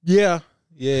 Yeah.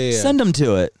 Send them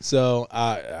to it. So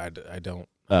I don't.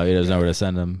 Oh, he doesn't know where to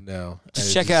send them. No.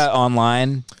 Just check out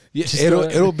online. Yeah,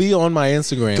 it'll be on my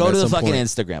Instagram. Go to the fucking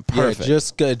Instagram. Perfect.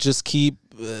 Yeah, just keep,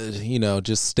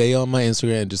 just stay on my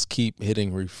Instagram and just keep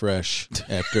hitting refresh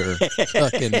after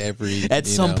fucking every. At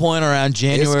some point around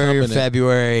January or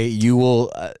February, you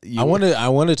will. I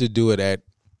wanted to do it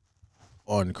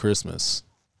on Christmas.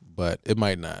 But it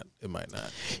might not. It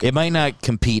might not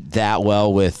compete that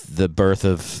well with the birth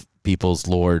of people's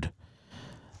Lord.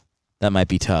 That might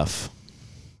be tough.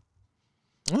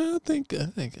 Well, I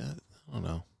don't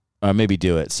know. Or maybe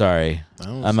do it. Sorry, I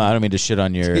don't mean to shit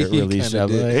on your release. No,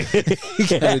 do it.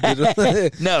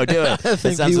 That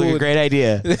sounds like a great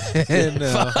idea.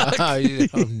 No,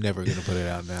 I'm never gonna put it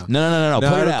out now. No.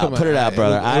 Put it out,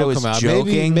 brother. I was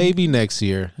joking. Maybe next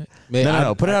year.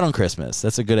 No. Put it out on Christmas.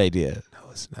 That's a good idea.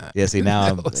 It's not. Yeah, see,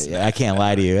 now I can't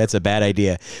lie to you. That's a bad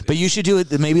idea. But you should do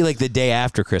it maybe like the day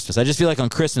after Christmas. I just feel like on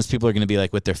Christmas, people are going to be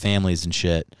like with their families and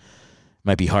shit.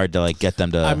 Might be hard to like get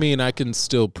them to. I mean, I can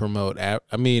still promote.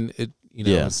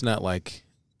 It's not like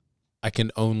I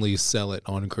can only sell it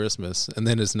on Christmas, and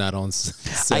then it's not on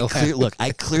sale. Look,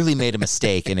 I clearly made a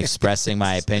mistake in expressing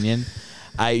my opinion.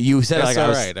 You said That's like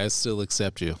all right. I still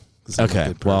accept you. 'Cause I'm a Okay,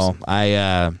 good person. well,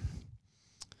 I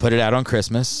put it out on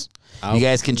Christmas. I'll You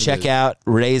guys can put check it- out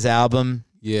Ray's album.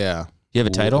 Yeah. You have a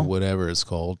title? Whatever it's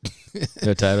called. You have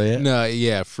a title yet? No,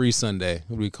 yeah, Free Sunday.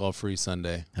 What do we call Free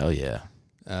Sunday? Hell yeah.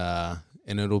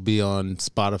 And it'll be on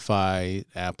Spotify,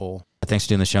 Apple. Thanks for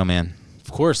doing the show, man.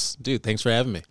 Of course, dude. Thanks for having me.